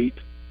to wait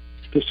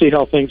to see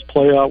how things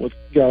play out with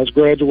guys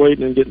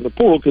graduating and getting the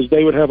pool, because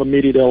they would have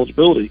immediate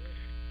eligibility.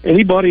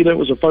 Anybody that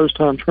was a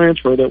first-time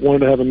transfer that wanted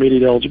to have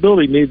immediate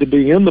eligibility needed to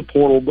be in the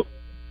portal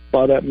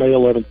by that May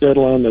 11th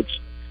deadline that's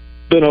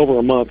been over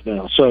a month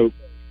now. So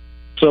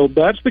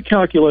that's the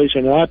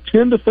calculation. And I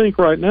tend to think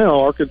right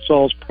now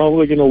Arkansas is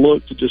probably going to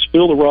look to just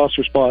fill the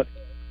roster spot,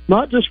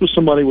 not just with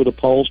somebody with a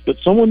pulse, but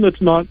someone that's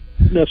not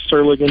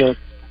necessarily going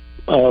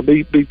to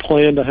be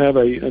planned to have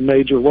a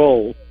major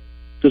role.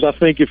 Because I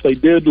think if they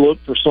did look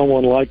for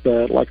someone like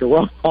that, like a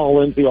Ron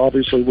Holland, who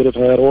obviously would have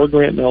had, or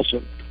Grant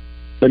Nelson,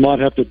 they might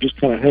have to just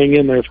kind of hang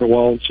in there for a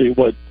while and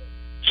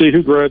see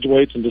who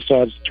graduates and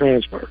decides to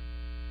transfer.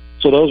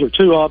 So those are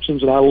two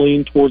options, and I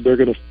lean toward they're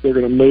going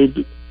to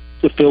move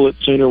to fill it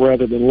sooner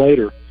rather than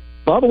later.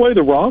 By the way,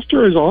 the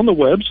roster is on the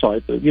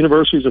website, the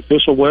university's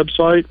official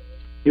website.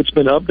 It's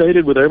been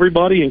updated with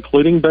everybody,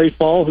 including Bay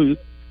Fall, who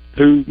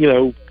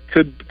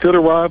could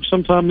arrive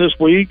sometime this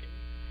week,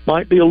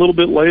 might be a little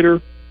bit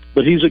later,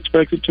 but he's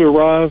expected to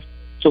arrive.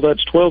 So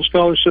that's 12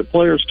 scholarship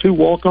players, 2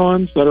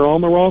 walk-ons that are on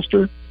the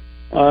roster.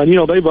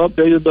 They've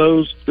updated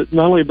those.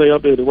 Not only have they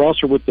updated the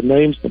roster with the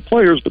names of the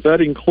players, but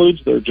that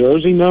includes their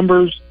jersey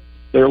numbers.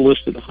 They're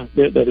listed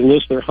that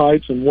list their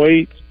heights and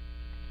weights.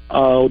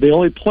 The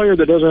only player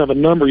that doesn't have a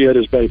number yet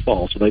is Bay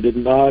Fall, so they did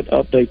not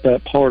update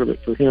that part of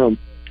it for him.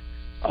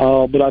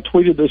 But I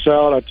tweeted this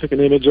out. I took an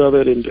image of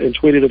it and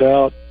tweeted it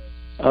out,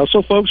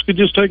 so folks could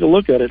just take a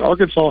look at it.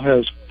 Arkansas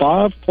has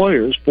 5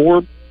 players,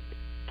 four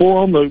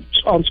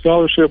on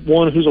scholarship,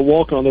 1 who's a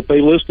walk-on that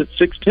they list at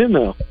 6'10"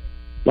 now.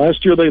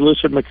 Last year they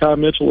listed Mekhi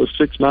Mitchell as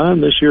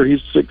 6'9". This year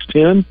he's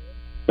 6'10".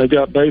 They've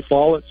got Bay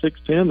Fall at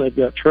 6'10". They've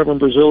got Trevor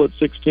Brazil at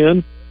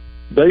 6'10".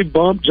 They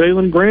bumped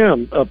Jalen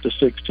Graham up to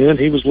 6'10".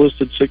 He was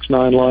listed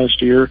 6'9"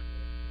 last year.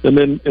 And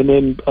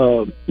then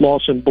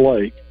Lawson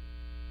Blake,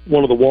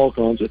 one of the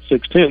walk-ons, at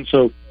 6'10".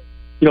 So,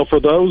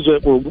 for those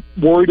that were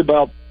worried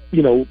about,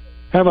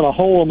 having a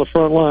hole on the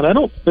front line, I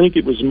don't think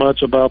it was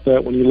much about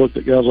that when you looked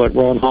at guys like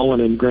Ron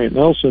Holland and Grant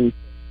Nelson.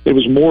 It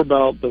was more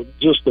about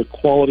just the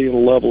quality and the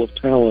level of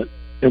talent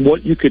and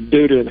what you could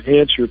do to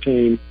enhance your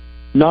team.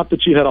 Not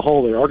that you had a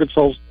hole there.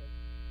 Arkansas's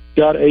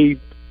got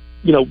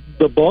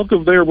the bulk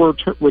of their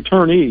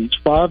returnees,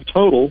 5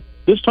 total.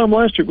 This time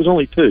last year it was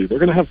only 2. They're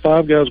going to have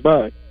 5 guys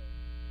back.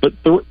 But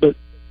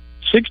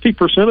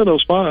 60% of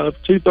those 5,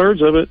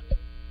 2/3 of it,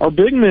 are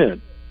big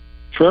men.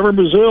 Trevor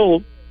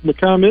Brazil,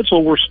 Mekhi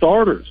Mitchell were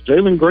starters.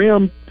 Jalen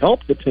Graham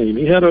helped the team.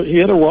 He had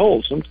a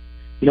role.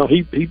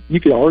 You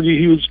could argue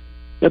he was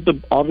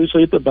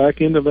obviously at the back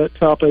end of that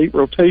top 8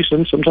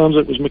 rotation. Sometimes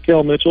it was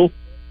Mekhi Mitchell,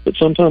 but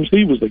sometimes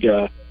he was the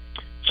guy.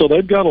 So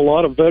they've got a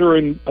lot of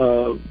veteran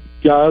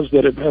guys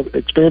that have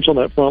experience on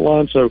that front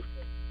line. So,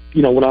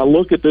 when I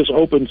look at this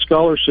open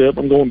scholarship,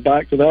 I'm going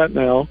back to that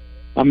now.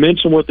 I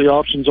mentioned what the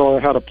options are,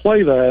 how to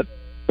play that,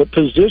 but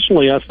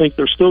positionally, I think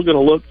they're still going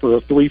to look for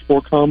a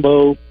 3-4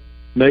 combo,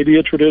 maybe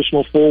a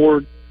traditional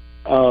forward,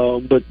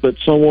 but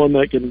someone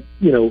that can,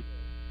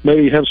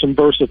 maybe have some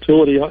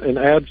versatility and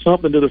add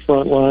something to the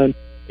front line,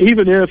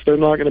 even if they're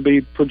not going to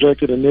be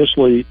projected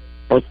initially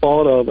or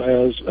thought of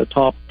as a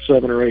top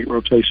 7 or 8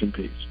 rotation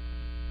piece.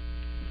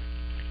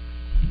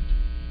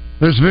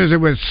 Let's visit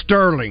with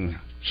Sterling.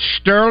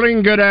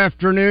 Sterling, good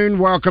afternoon.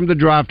 Welcome to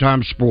Drive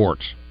Time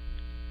Sports.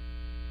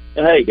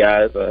 Hey,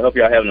 guys. I hope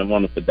y'all having a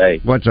wonderful day.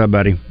 What's up,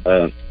 buddy?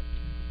 First,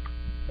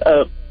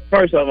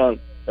 I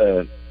want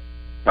to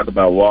talk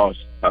about Walsh,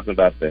 talking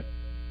about the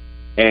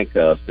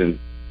handcuffs.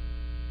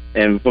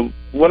 And from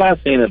what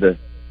I've seen of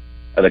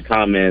the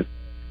comments,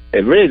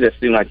 it really just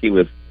seemed like he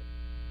was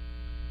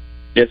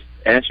just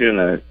answering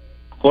a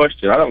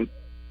question.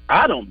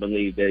 I don't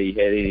believe that he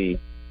had any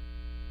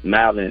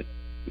malice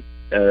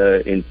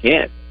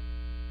intent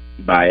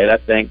by it. I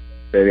think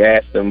that he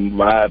asked him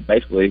why,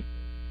 basically,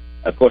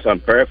 of course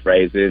I'm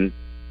paraphrasing,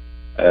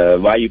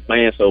 why are you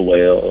playing so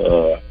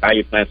well? How are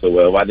you playing so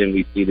well? Why didn't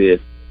we see this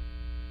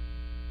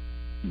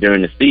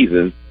during the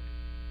season?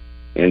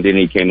 And then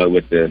he came up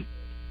with the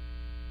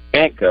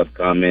handcuff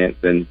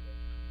comments and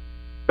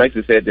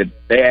basically said that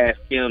they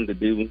asked him to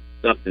do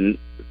something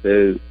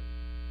to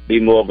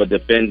be more of a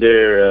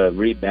defender,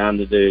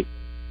 rebounder, to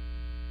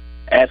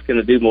ask him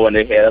to do more, and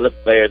they had other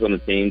players on the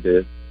team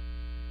to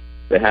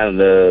handle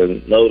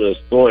the load of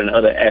scoring and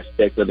other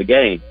aspects of the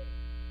game.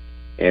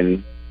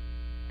 And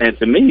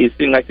to me, it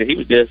seemed like that he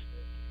was just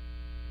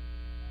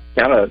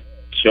kind of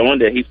showing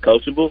that he's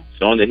coachable,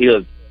 showing that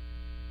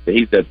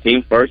he's a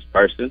team first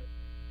person,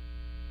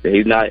 that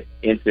he's not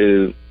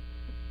into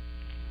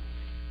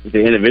the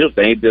individual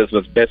thing. He does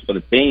what's best for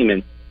the team,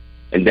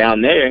 and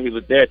down there he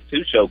was there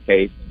to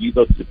showcase. You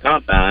go to the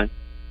combine,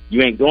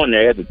 you ain't going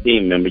there as a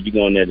team member. You're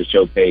going there to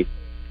showcase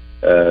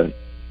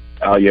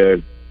all your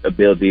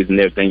abilities and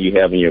everything you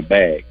have in your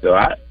bag. So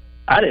I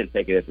didn't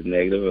take it as a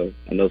negative.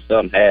 I know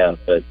some have,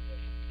 but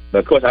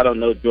of course I don't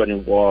know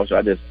Jordan Walsh.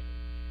 I just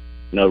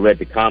read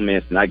the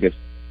comments, and I guess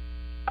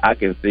I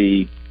can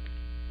see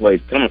where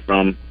he's coming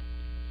from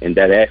in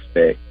that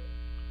aspect.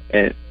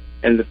 And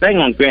the thing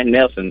on Grant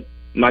Nelson,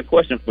 my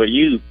question for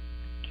you,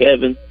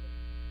 Kevin,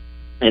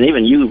 and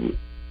even you,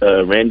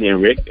 Randy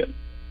and Rick,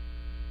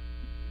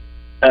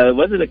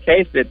 was it a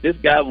case that this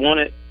guy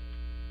wanted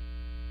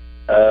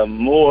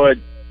more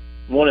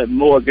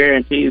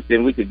guarantees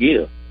than we could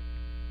give?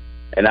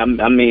 And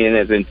I mean,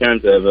 as in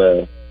terms of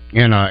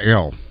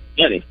NIL.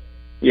 Money,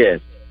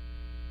 yes.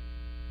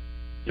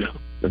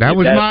 That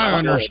was my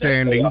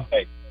understanding.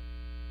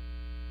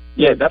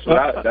 Yeah, that's what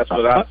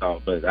I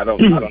thought, but I don't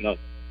know.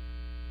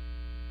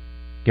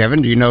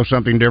 Kevin, do you know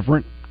something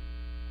different?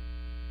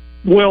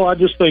 Well, I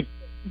just think,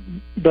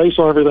 based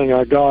on everything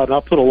I got, and I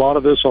put a lot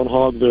of this on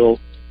Hogville,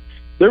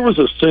 there was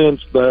a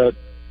sense that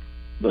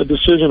a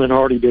decision had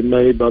already been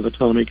made by the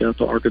time he got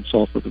to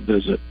Arkansas for the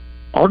visit.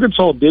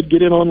 Arkansas did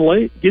get in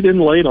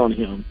late on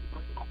him.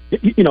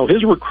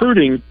 His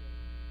recruiting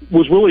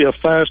was really a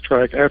fast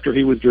track after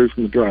he withdrew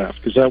from the draft,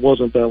 because that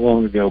wasn't that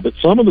long ago. But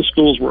some of the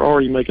schools were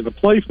already making a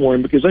play for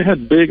him because they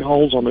had big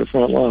holes on their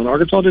front line.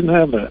 Arkansas didn't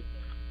have that.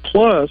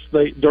 Plus,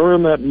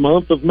 during that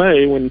month of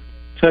May, when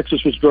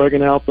Texas was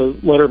dragging out the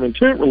letter of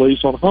intent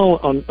release on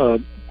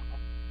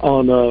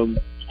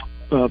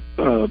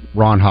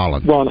Ron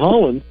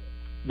Holland,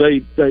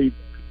 they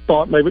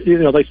thought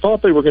they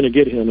thought they were going to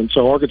get him, and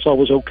so Arkansas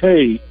was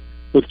okay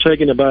with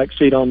taking a back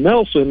seat on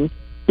Nelson,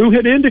 who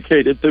had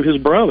indicated through his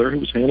brother, who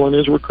was handling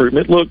his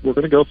recruitment, look, we're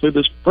going to go through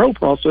this pro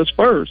process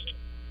first,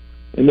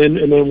 and then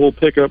we'll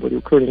pick up with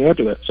recruiting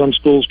after that. Some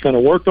schools kind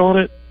of worked on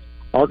it.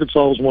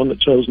 Arkansas was one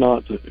that chose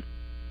not to.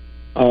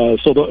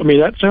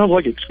 That sounds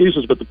like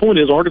excuses, but the point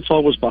is Arkansas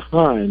was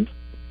behind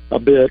a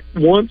bit.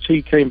 Once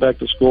he came back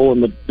to school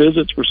and the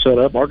visits were set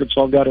up,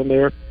 Arkansas got in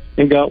there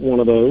and got one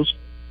of those.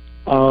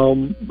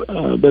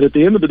 But at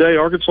the end of the day,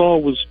 Arkansas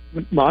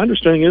my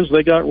understanding is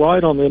they got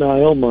right on the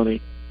NIL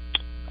money.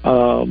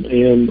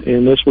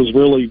 And this was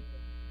really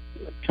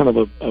kind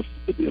of a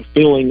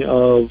feeling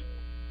of,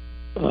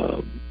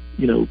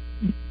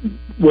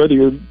 whether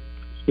you're,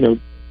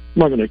 I'm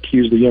not going to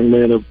accuse the young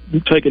man of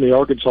taking the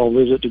Arkansas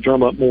visit to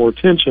drum up more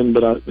attention,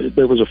 but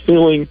there was a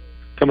feeling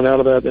coming out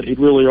of that he'd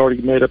really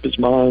already made up his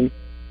mind.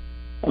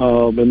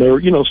 And there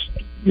were,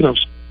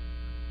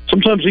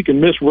 sometimes you can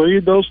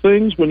misread those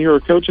things when you're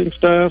a coaching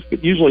staff,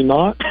 but usually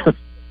not.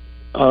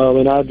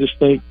 And I just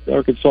think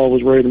Arkansas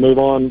was ready to move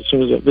on as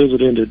soon as that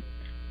visit ended.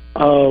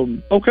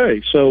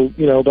 Okay, so,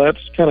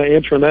 that's kind of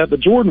answering that. The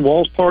Jordan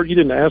Walsh part, you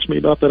didn't ask me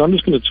about that. I'm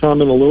just going to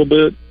chime in a little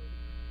bit,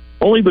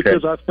 only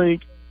because I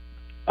think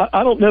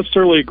I don't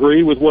necessarily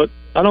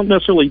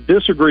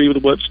disagree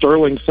with what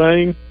Sterling's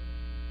saying,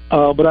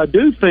 but I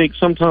do think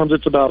sometimes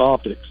it's about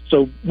optics.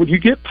 So when you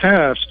get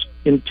past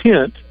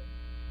intent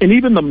and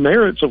even the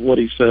merits of what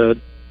he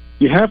said,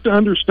 you have to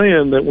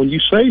understand that when you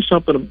say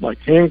something like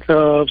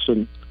handcuffs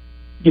and,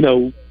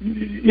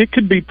 it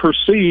could be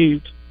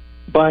perceived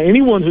by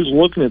anyone who's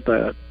looking at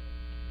that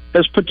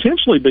as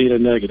potentially being a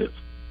negative.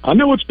 I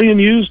know it's being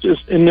used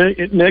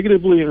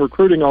negatively in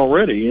recruiting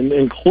already,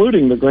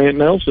 including the Grant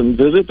Nelson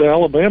visit to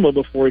Alabama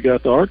before he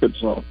got to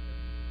Arkansas.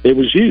 It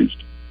was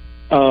used.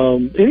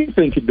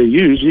 Anything could be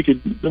used. You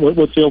could,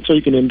 what's the old say,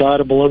 you can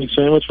indict a bologna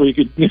sandwich, where you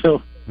could,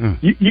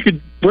 you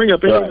could bring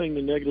up anything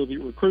to negatively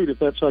recruit if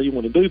that's how you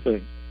want to do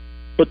things.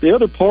 But the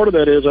other part of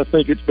that is, I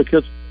think it's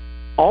because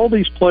all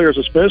these players,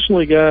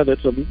 especially a guy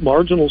that's a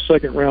marginal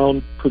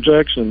second-round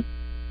projection,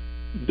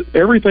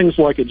 everything's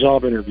like a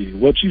job interview.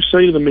 What you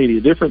say to the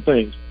media, different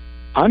things.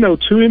 I know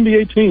 2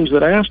 NBA teams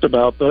that asked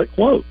about that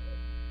quote.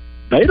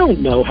 They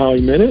don't know how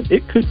he meant it.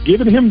 It could,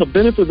 given him the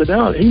benefit of the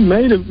doubt, he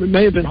may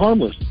have been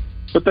harmless.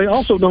 But they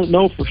also don't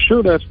know for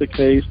sure that's the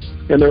case,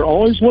 and they're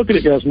always looking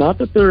at guys, not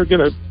that they're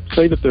going to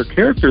say that their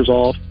character's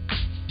off,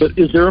 but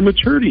is there a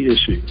maturity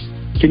issue?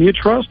 Can you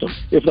trust them?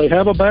 If they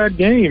have a bad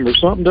game or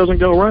something doesn't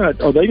go right,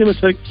 are they going to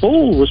take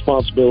full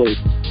responsibility?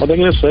 Are they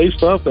going to say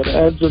stuff that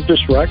adds a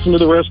distraction to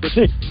the rest of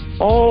the team?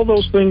 All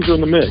those things are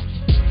in the mix.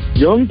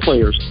 Young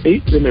players,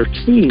 8 in their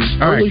teams.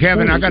 All right,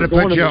 Kevin, I got to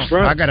put you on.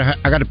 I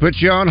got to put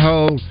you on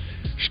hold.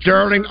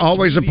 Sterling,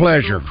 always a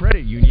pleasure.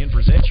 Credit Union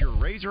presents your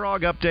Razor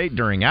Hog update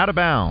during Out of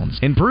Bounds.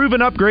 Improve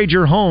and upgrade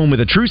your home with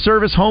a True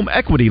Service Home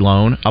Equity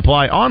Loan.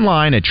 Apply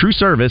online at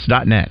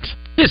trueservice.net.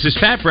 This is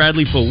Pat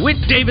Bradley for Whit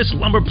Davis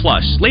Lumber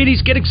Plus.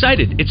 Ladies, get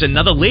excited. It's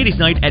another ladies'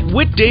 night at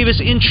Whit Davis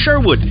in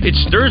Sherwood.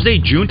 It's Thursday,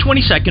 June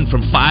 22nd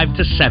from 5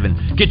 to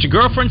 7. Get your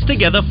girlfriends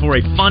together for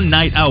a fun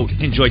night out.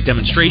 Enjoy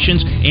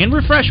demonstrations and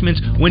refreshments,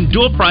 win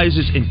door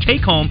prizes, and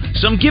take home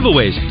some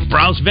giveaways.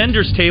 Browse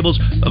vendors' tables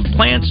of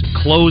plants,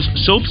 clothes,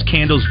 soaps,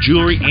 candles,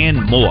 jewelry,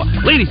 and more.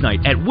 Ladies' night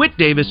at Whit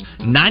Davis,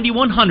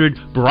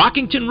 9100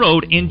 Brockington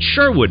Road in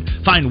Sherwood.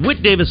 Find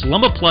Whit Davis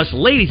Lumber Plus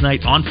Ladies'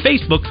 Night on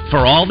Facebook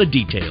for all the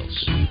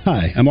details.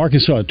 Hi, I'm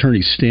Arkansas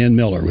attorney Stan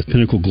Miller with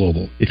Pinnacle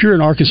Global. If you're an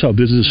Arkansas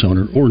business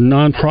owner or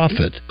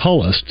nonprofit,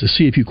 call us to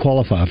see if you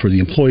qualify for the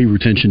Employee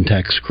Retention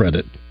Tax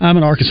Credit. I'm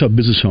an Arkansas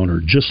business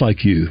owner just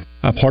like you.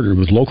 I partner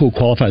with local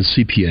qualified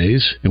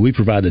CPAs, and we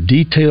provide a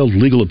detailed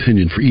legal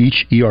opinion for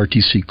each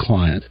ERTC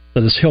client.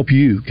 Let us help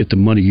you get the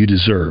money you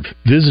deserve.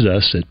 Visit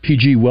us at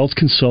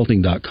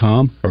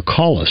pgwealthconsulting.com or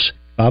call us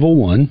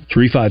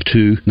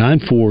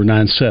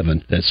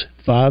 501-352-9497. That's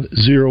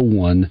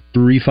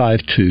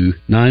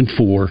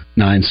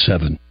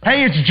 501-352-9497.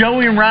 Hey, it's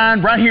Joey and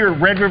Ryan right here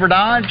at Red River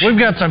Dodge. We've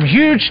got some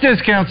huge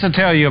discounts to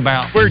tell you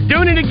about. We're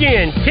doing it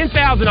again. $10,000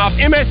 off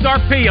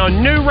MSRP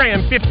on new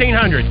Ram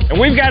 1500.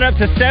 And we've got up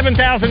to $7,000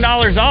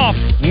 off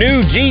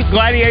new Jeep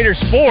Gladiator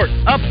Sport.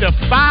 Up to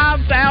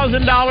 $5,000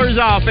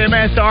 off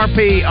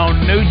MSRP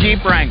on new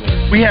Jeep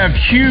Wrangler. We have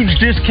huge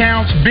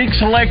discounts, big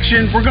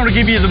selection. We're going to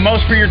give you the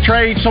most for your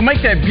trade. So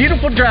make that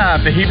beautiful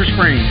drive to Heber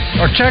Springs.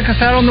 Or check us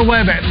out on the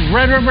web at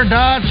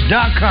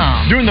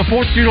RedRiverDodge.com during the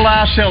 4th of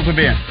July sales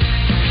event.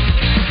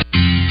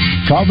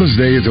 Father's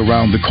Day is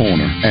around the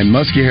corner, and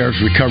Muskie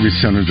Harris Recovery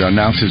Center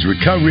announces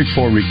Recovery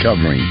for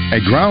Recovering, a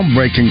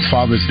groundbreaking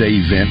Father's Day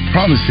event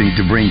promising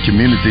to bring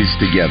communities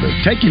together.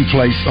 Taking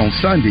place on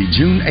Sunday,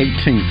 June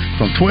 18th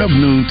from 12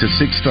 noon to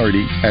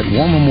 6:30 at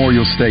War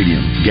Memorial Stadium,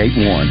 Gate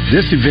 1.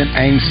 This event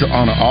aims to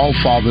honor all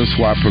fathers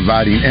while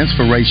providing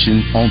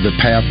inspiration on the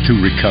path to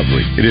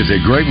recovery. It is a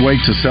great way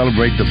to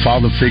celebrate the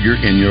father figure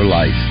in your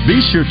life.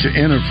 Be sure to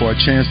enter for a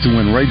chance to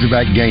win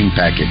Razorback game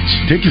package.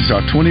 Tickets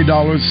are $20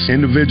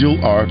 individual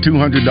or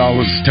 $200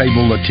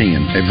 table of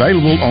 10.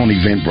 Available on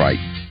Eventbrite.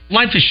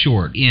 Life is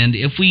short, and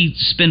if we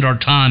spend our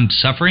time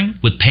suffering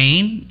with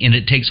pain and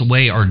it takes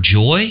away our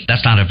joy,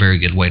 that's not a very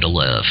good way to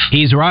live.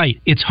 He's right.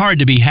 It's hard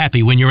to be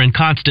happy when you're in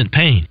constant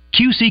pain.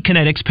 QC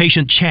Kinetics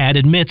patient Chad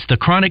admits the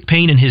chronic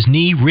pain in his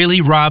knee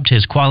really robbed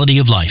his quality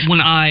of life.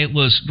 When I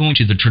was going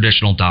to the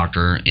traditional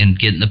doctor and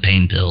getting the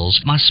pain pills,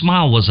 my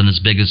smile wasn't as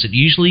big as it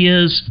usually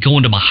is.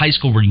 Going to my high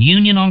school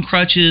reunion on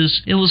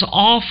crutches, it was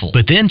awful.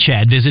 But then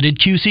Chad visited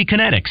QC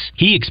Kinetics.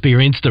 He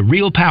experienced the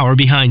real power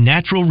behind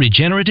natural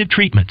regenerative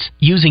treatments.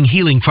 Using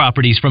healing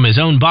properties from his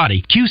own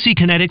body, QC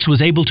Kinetics was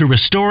able to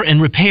restore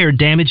and repair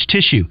damaged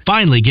tissue,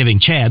 finally giving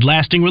Chad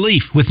lasting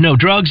relief with no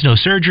drugs, no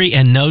surgery,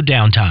 and no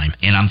downtime.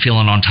 And I'm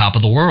feeling on top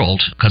of the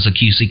world because of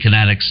QC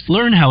Kinetics.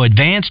 Learn how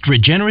advanced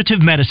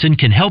regenerative medicine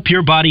can help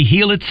your body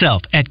heal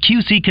itself at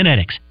QC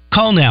Kinetics.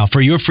 Call now for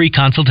your free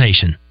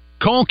consultation.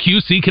 Call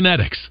QC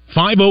Kinetics,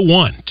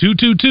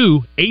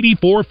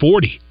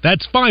 501-222-8440.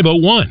 That's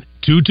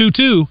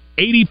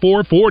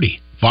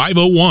 501-222-8440.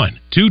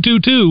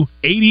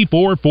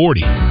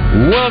 501-222-8440.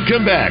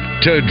 Welcome back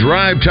to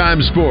Drive Time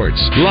Sports,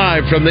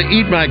 live from the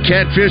Eat My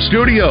Catfish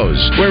studios,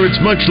 where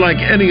it's much like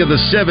any of the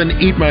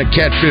 7 Eat My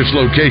Catfish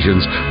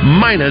locations,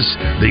 minus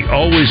the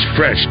always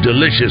fresh,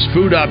 delicious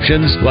food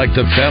options like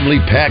the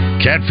family pack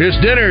catfish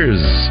dinners.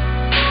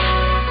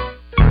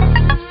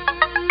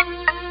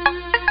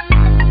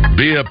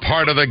 Be a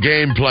part of the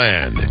game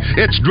plan.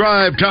 It's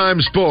Drive Time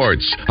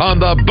Sports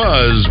on the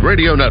Buzz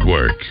Radio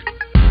Network.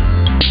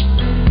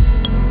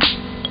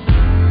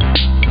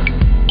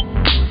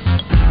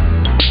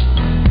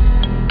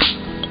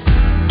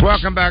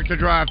 Welcome back to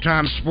Drive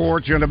Time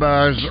Sports on the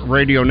Buzz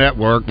Radio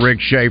Network. Rick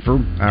Shaeffer.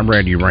 I'm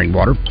Randy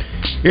Rainwater.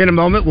 In a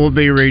moment, we'll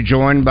be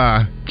rejoined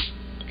by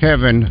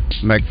Kevin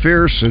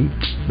McPherson,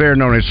 better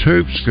known as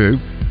Hoop Scoop,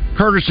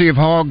 courtesy of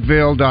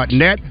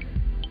Hogville.net,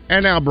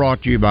 and now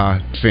brought to you by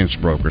Fence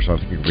Brokers. I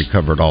think we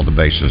covered all the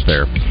bases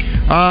there.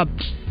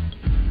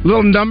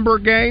 Little number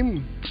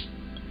game.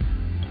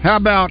 How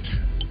about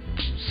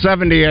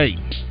 78?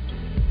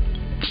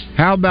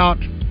 How about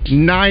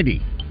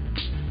 90?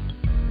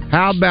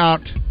 How about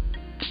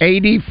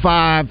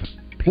 85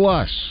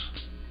 plus?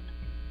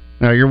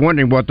 Now, you're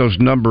wondering what those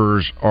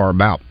numbers are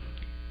about.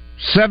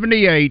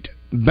 78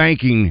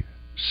 banking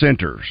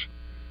centers,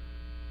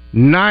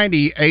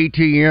 90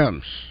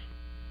 ATMs,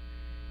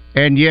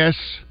 and yes,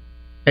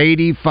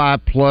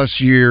 85 plus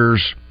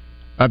years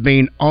of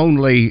being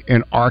only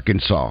in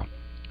Arkansas.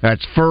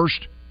 That's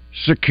First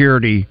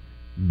Security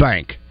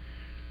Bank.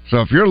 So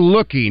if you're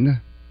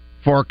looking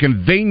for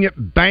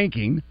convenient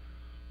banking,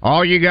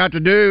 all you got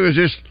to do is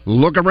just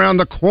look around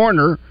the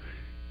corner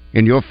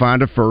and you'll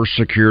find a First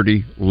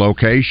Security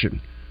location.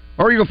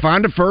 Or you'll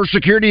find a First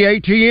Security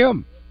ATM.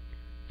 In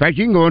fact,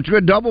 you can go into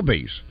a Double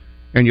B's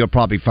and you'll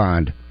probably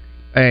find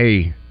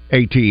a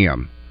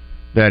ATM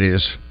that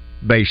is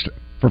based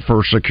for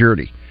First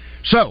Security.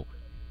 So,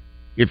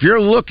 if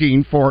you're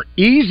looking for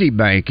easy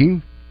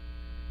banking,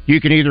 you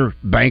can either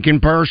bank in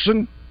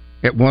person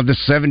at one of the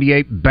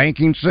 78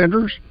 banking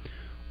centers,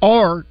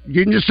 or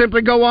you can just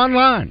simply go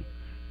online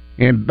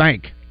and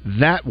bank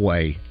that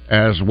way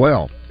as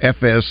well.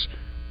 fsbank.com.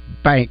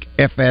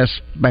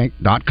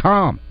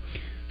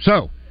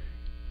 So,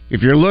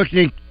 if you're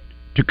looking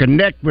to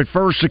connect with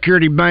First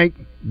Security Bank,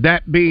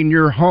 that being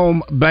your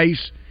home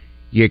base,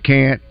 you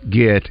can't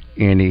get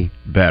any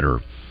better.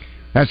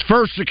 That's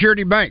First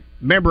Security Bank,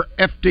 member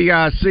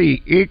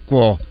FDIC,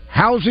 equal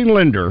housing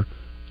lender,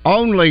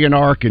 only in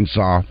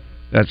Arkansas.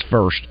 That's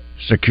First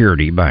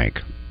Security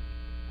Bank.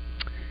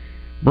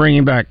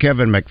 Bringing back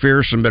Kevin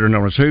McPherson, better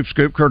known as Hoop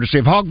Scoop, courtesy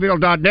of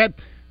Hogville.net,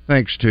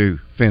 thanks to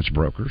Fence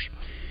Brokers.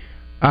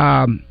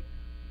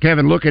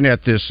 Kevin, looking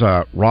at this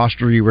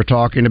roster you were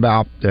talking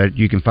about that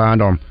you can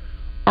find on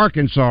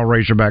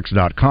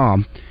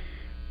ArkansasRazorbacks.com,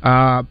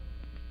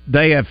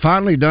 they have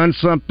finally done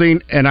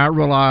something, and I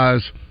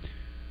realize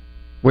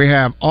we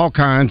have all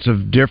kinds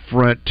of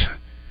different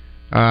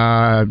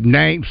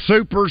names,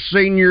 super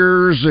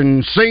seniors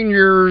and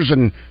seniors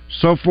and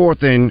so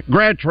forth, and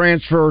grad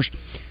transfers.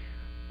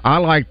 I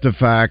like the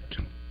fact,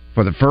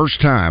 for the first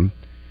time,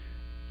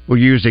 we'll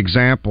use the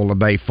example of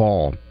Bay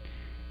Fall.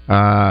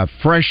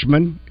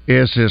 Freshman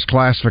is his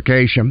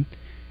classification,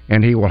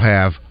 and he will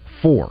have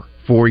 4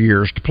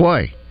 years to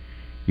play.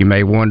 You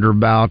may wonder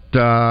about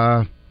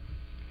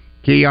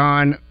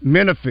Keon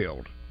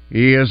Minifield.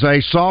 He is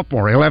a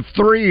sophomore. He'll have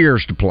 3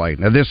 years to play.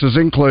 Now, this is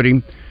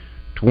including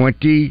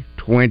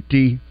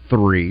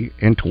 2023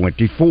 and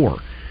 24.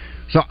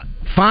 So,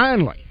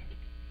 finally,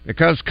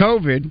 because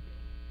COVID,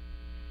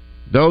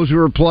 those who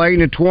were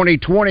playing in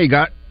 2020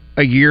 got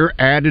a year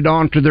added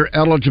on to their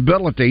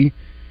eligibility,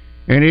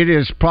 and it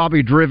has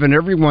probably driven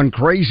everyone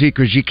crazy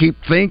because you keep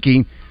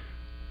thinking,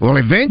 well,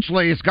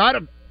 eventually it's got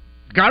to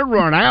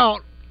run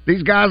out.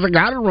 These guys have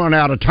got to run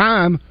out of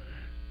time.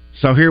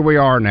 So here we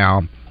are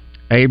now,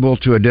 able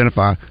to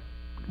identify,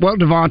 well,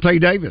 Devontae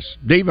Davis,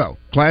 Devo,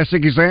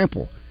 classic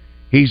example.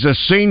 He's a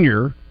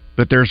senior,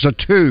 but there's a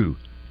 2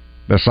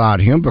 beside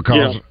him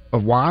because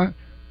of why?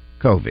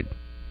 COVID.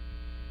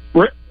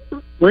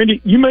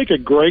 Randy, you make a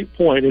great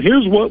point, and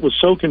here's what was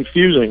so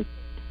confusing.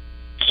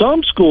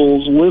 Some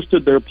schools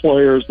listed their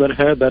players that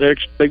had that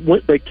extra.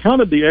 They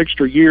counted the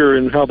extra year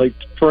in how they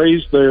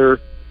phrased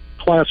their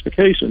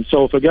classification.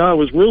 So if a guy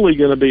was really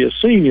going to be a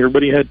senior,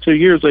 but he had 2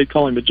 years, they'd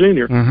call him a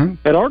junior. Mm-hmm.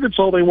 At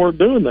Arkansas, they weren't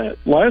doing that.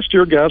 Last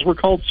year, guys were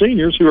called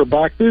seniors who are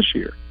back this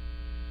year.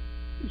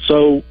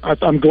 So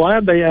I'm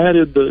glad they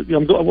added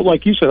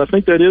like you said, I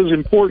think that is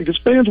important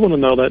because fans want to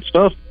know that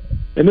stuff.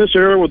 In this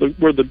era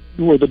where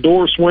the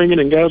door's swinging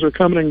and guys are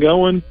coming and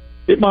going,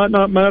 it might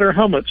not matter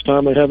how much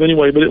time they have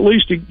anyway, but at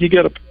least you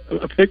get a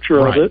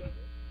picture of it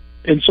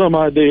and some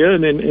idea,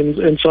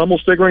 and some will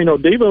stick around.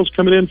 Devo's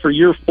coming in for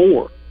year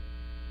 4.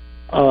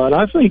 And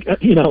I think,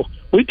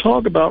 we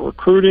talk about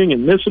recruiting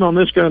and missing on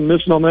this guy and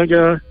missing on that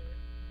guy.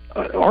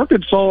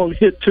 Arkansas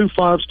hit 2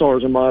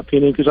 5-stars, in my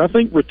opinion, because I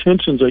think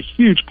retention's a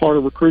huge part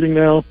of recruiting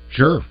now.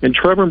 Sure. And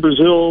Trevor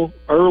Brazile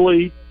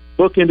early,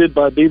 bookended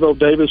by Devo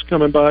Davis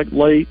coming back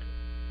late.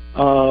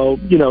 Those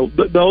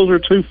are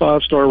 2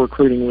 5-star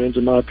recruiting wins,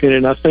 in my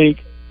opinion. I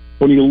think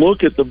when you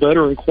look at the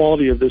veteran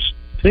quality of this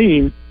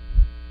team,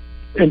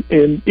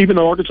 and even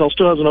though Arkansas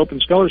still has an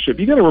open scholarship,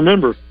 you got to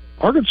remember,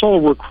 Arkansas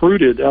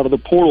recruited out of the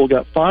portal,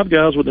 got 5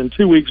 guys within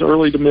 2 weeks,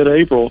 early to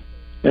mid-April,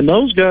 and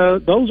those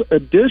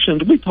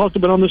additions, we talked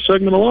about on this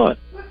segment a lot.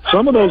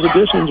 Some of those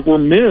additions were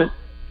meant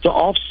to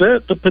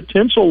offset the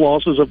potential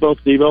losses of both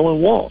Devo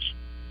and Walsh.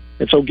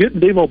 And so getting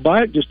Devo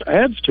back just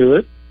adds to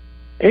it.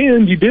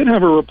 And you did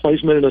have a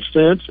replacement in a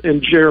sense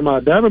in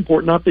Jeremiah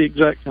Davenport, not the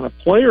exact kind of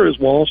player as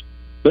Walsh,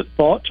 but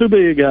thought to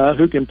be a guy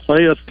who can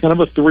play a kind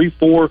of a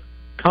 3-4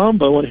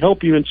 combo and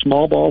help you in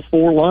small ball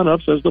 4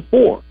 lineups as the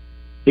 4.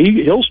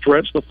 He'll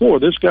stretch the floor.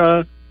 This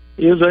guy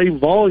is a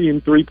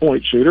volume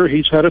 3-point shooter.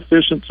 He's had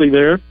efficiency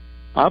there.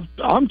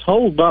 I'm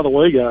told, by the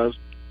way, guys,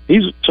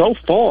 he's so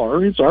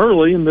far, it's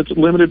early and it's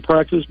limited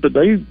practice, but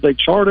they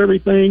chart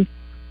everything.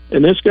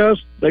 And this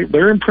guy's,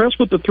 they're impressed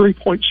with the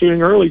 3-point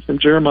shooting early from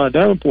Jeremiah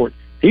Davenport.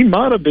 He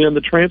might have been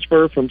the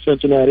transfer from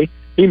Cincinnati.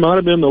 He might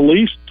have been the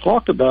least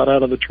talked about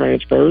out of the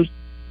transfers.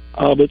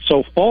 But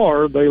so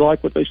far, they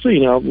like what they see.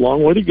 Now,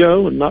 long way to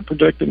go and not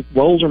projecting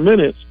roles or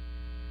minutes.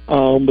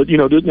 But,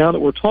 now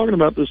that we're talking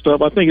about this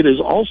stuff, I think it is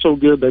also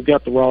good they've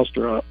got the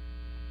roster up.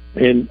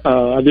 And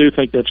I do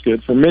think that's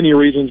good for many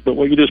reasons. But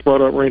what you just brought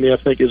up, Randy, I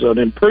think is an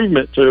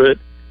improvement to it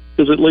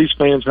because at least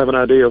fans have an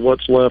idea of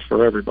what's left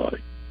for everybody.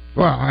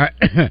 Well,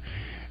 as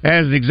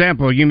an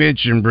example, you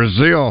mentioned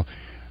Brazile.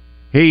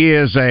 He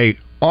is a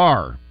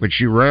R,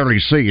 which you rarely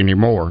see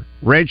anymore,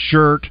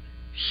 redshirt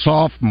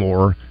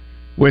sophomore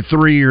with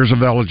 3 years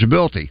of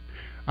eligibility.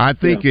 I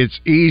think it's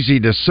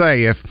easy to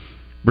say if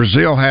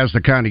Brazile has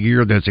the kind of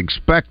year that's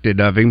expected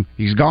of him,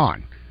 he's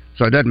gone.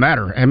 So it doesn't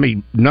matter how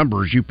many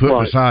numbers you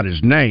put beside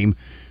his name.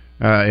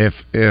 If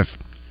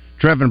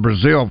Trevin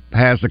Brazile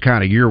has the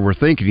kind of year we're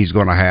thinking he's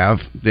going to have,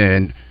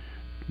 then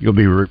you'll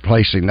be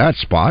replacing that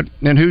spot.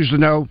 And who's to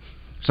know?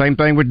 Same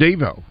thing with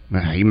Devo.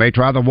 He may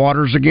try the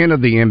waters again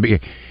of the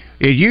NBA.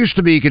 It used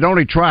to be you could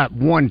only try it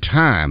one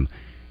time.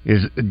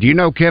 Do you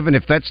know, Kevin,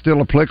 if that's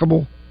still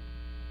applicable?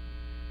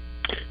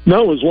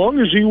 No, as long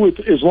as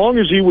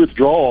you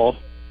withdraw,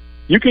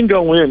 you can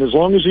go in. As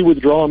long as you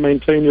withdraw and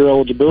maintain your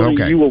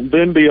eligibility, you will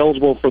then be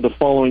eligible for the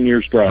following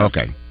year's draft.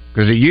 Okay,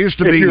 because it used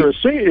to be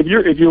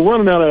if you're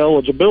running out of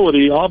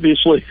eligibility,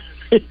 obviously,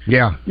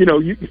 yeah,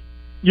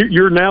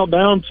 you're now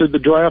down to the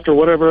draft or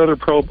whatever other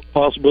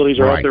possibilities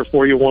are out there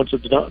for you once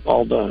it's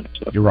all done.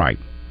 So. You're right.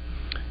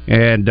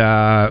 And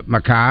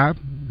Mackay,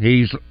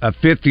 he's a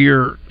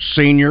fifth-year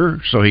senior,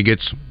 so he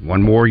gets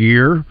one more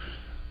year.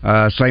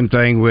 Same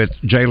thing with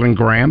Jalen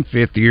Graham,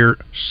 fifth-year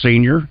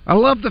senior. I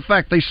love the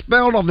fact they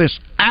spelled all this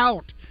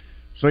out,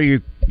 so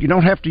you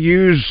don't have to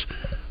use.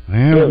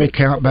 Well, let me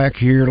count back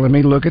here. Let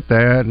me look at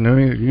that.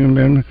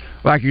 And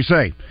like you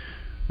say,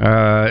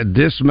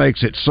 this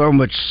makes it so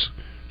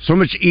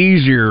much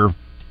easier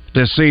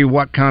to see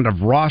what kind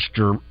of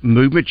roster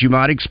movement you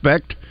might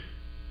expect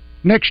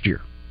next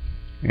year.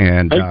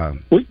 And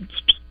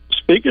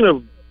speaking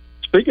of,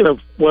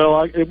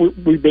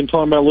 we've been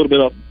talking about a little bit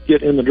of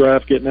getting in the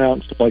draft, getting out,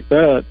 and stuff like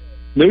that.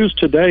 News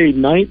today: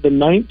 the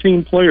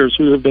 19 players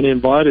who have been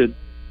invited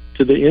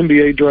to the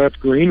NBA draft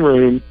green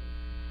room.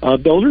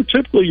 Those are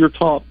typically your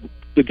top.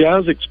 The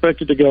guys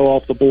expected to go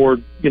off the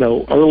board,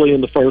 early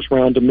in the first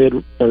round to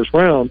mid first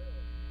round.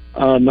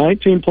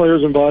 19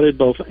 players invited.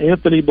 Both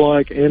Anthony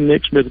Black and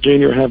Nick Smith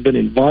Jr. have been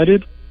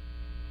invited.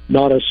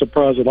 Not a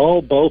surprise at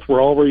all. Both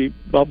were already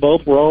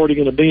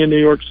going to be in New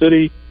York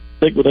City. I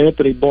think with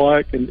Anthony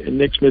Black and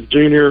Nick Smith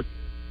Jr.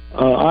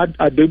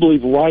 I do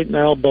believe right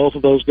now both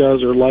of those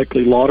guys are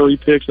likely lottery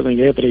picks. I think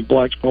Anthony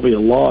Black's probably a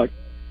lock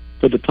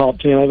for the top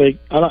 10. I think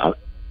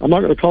I'm not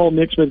going to call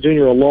Nick Smith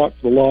Jr. a lock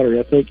for the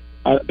lottery.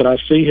 But I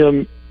see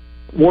him.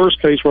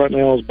 Worst case right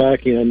now is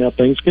back in. Now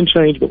things can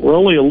change, but we're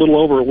only a little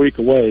over a week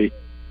away.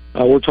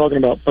 We're talking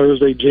about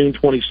Thursday, June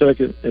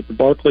 22nd at the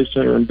Barclays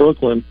Center in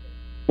Brooklyn,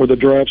 where the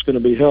draft's going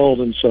to be held,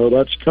 and so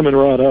that's coming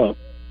right up.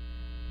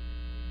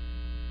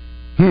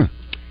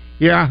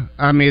 Yeah,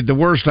 I mean, the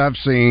worst I've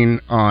seen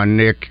on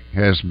Nick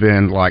has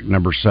been like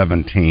number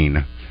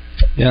 17.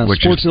 Yeah,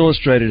 Sports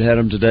Illustrated had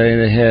him today.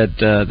 They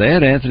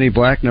had Anthony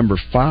Black number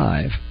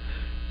 5.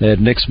 They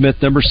had Nick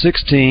Smith number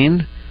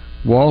 16,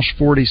 Walsh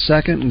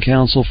 42nd, and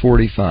Council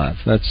 45.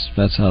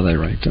 That's how they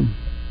ranked him.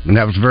 And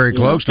that was very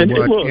close to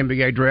what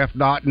NBA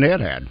Draft.net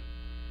had.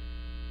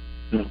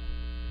 Yeah.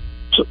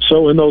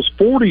 So in those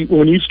 40,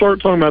 when you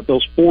start talking about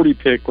those 40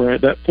 pick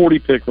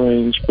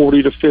range,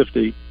 40 to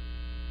 50,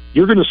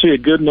 you're going to see a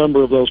good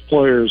number of those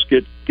players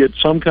get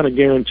some kind of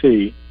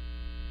guarantee.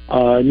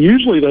 And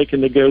usually they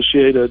can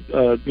negotiate a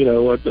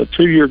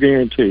 2-year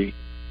guarantee.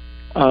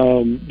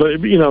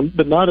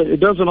 But not.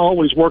 It doesn't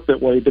always work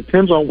that way. It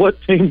depends on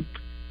what team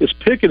is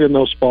picking in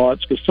those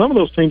spots, because some of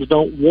those teams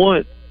don't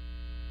want.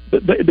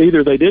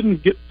 Either they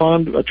didn't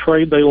find a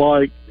trade they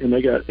liked, and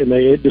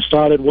they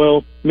decided,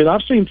 well, I mean,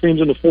 I've seen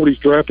teams in the 40s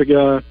draft a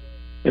guy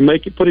and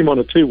put him on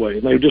a 2-way,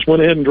 and they just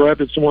went ahead and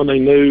drafted someone they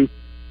knew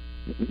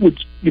would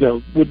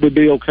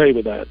be okay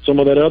with that.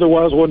 Someone that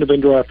otherwise wouldn't have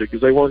been drafted,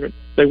 because they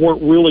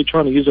weren't really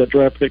trying to use that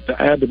draft pick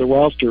to add to the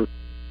roster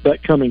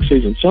that coming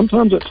season.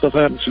 Sometimes that stuff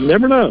happens. You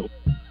never know.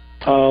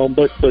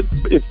 But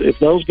if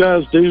those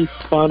guys do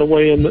find a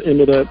way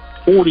into that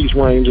 40s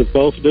range, if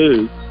both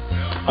do,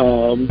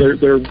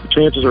 their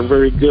chances are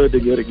very good to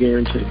get a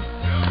guarantee.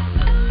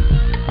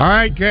 All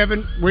right,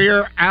 Kevin, we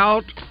are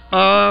out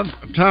of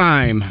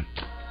time.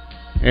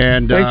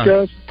 And thanks,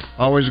 guys.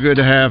 Always good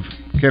to have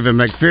Kevin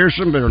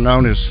McPherson, better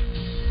known as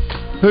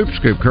Hoop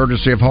Scoop,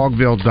 courtesy of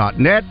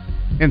Hogville.net.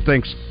 And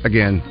thanks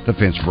again to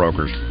Fence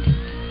Brokers.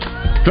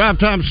 Drive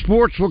Time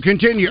Sports will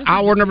continue.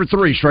 Hour number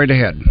 3 straight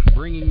ahead.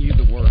 Bringing you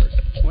the word.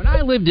 When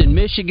I lived in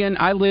Michigan,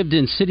 I lived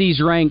in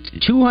cities ranked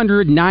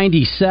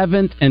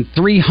 297th and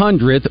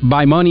 300th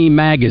by Money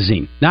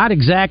Magazine. Not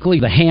exactly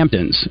the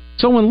Hamptons.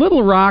 So when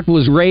Little Rock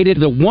was rated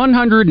the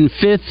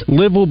 105th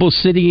livable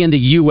city in the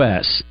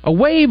U.S., a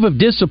wave of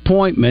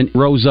disappointment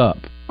rose up.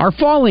 Our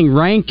falling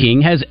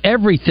ranking has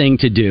everything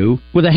to do with a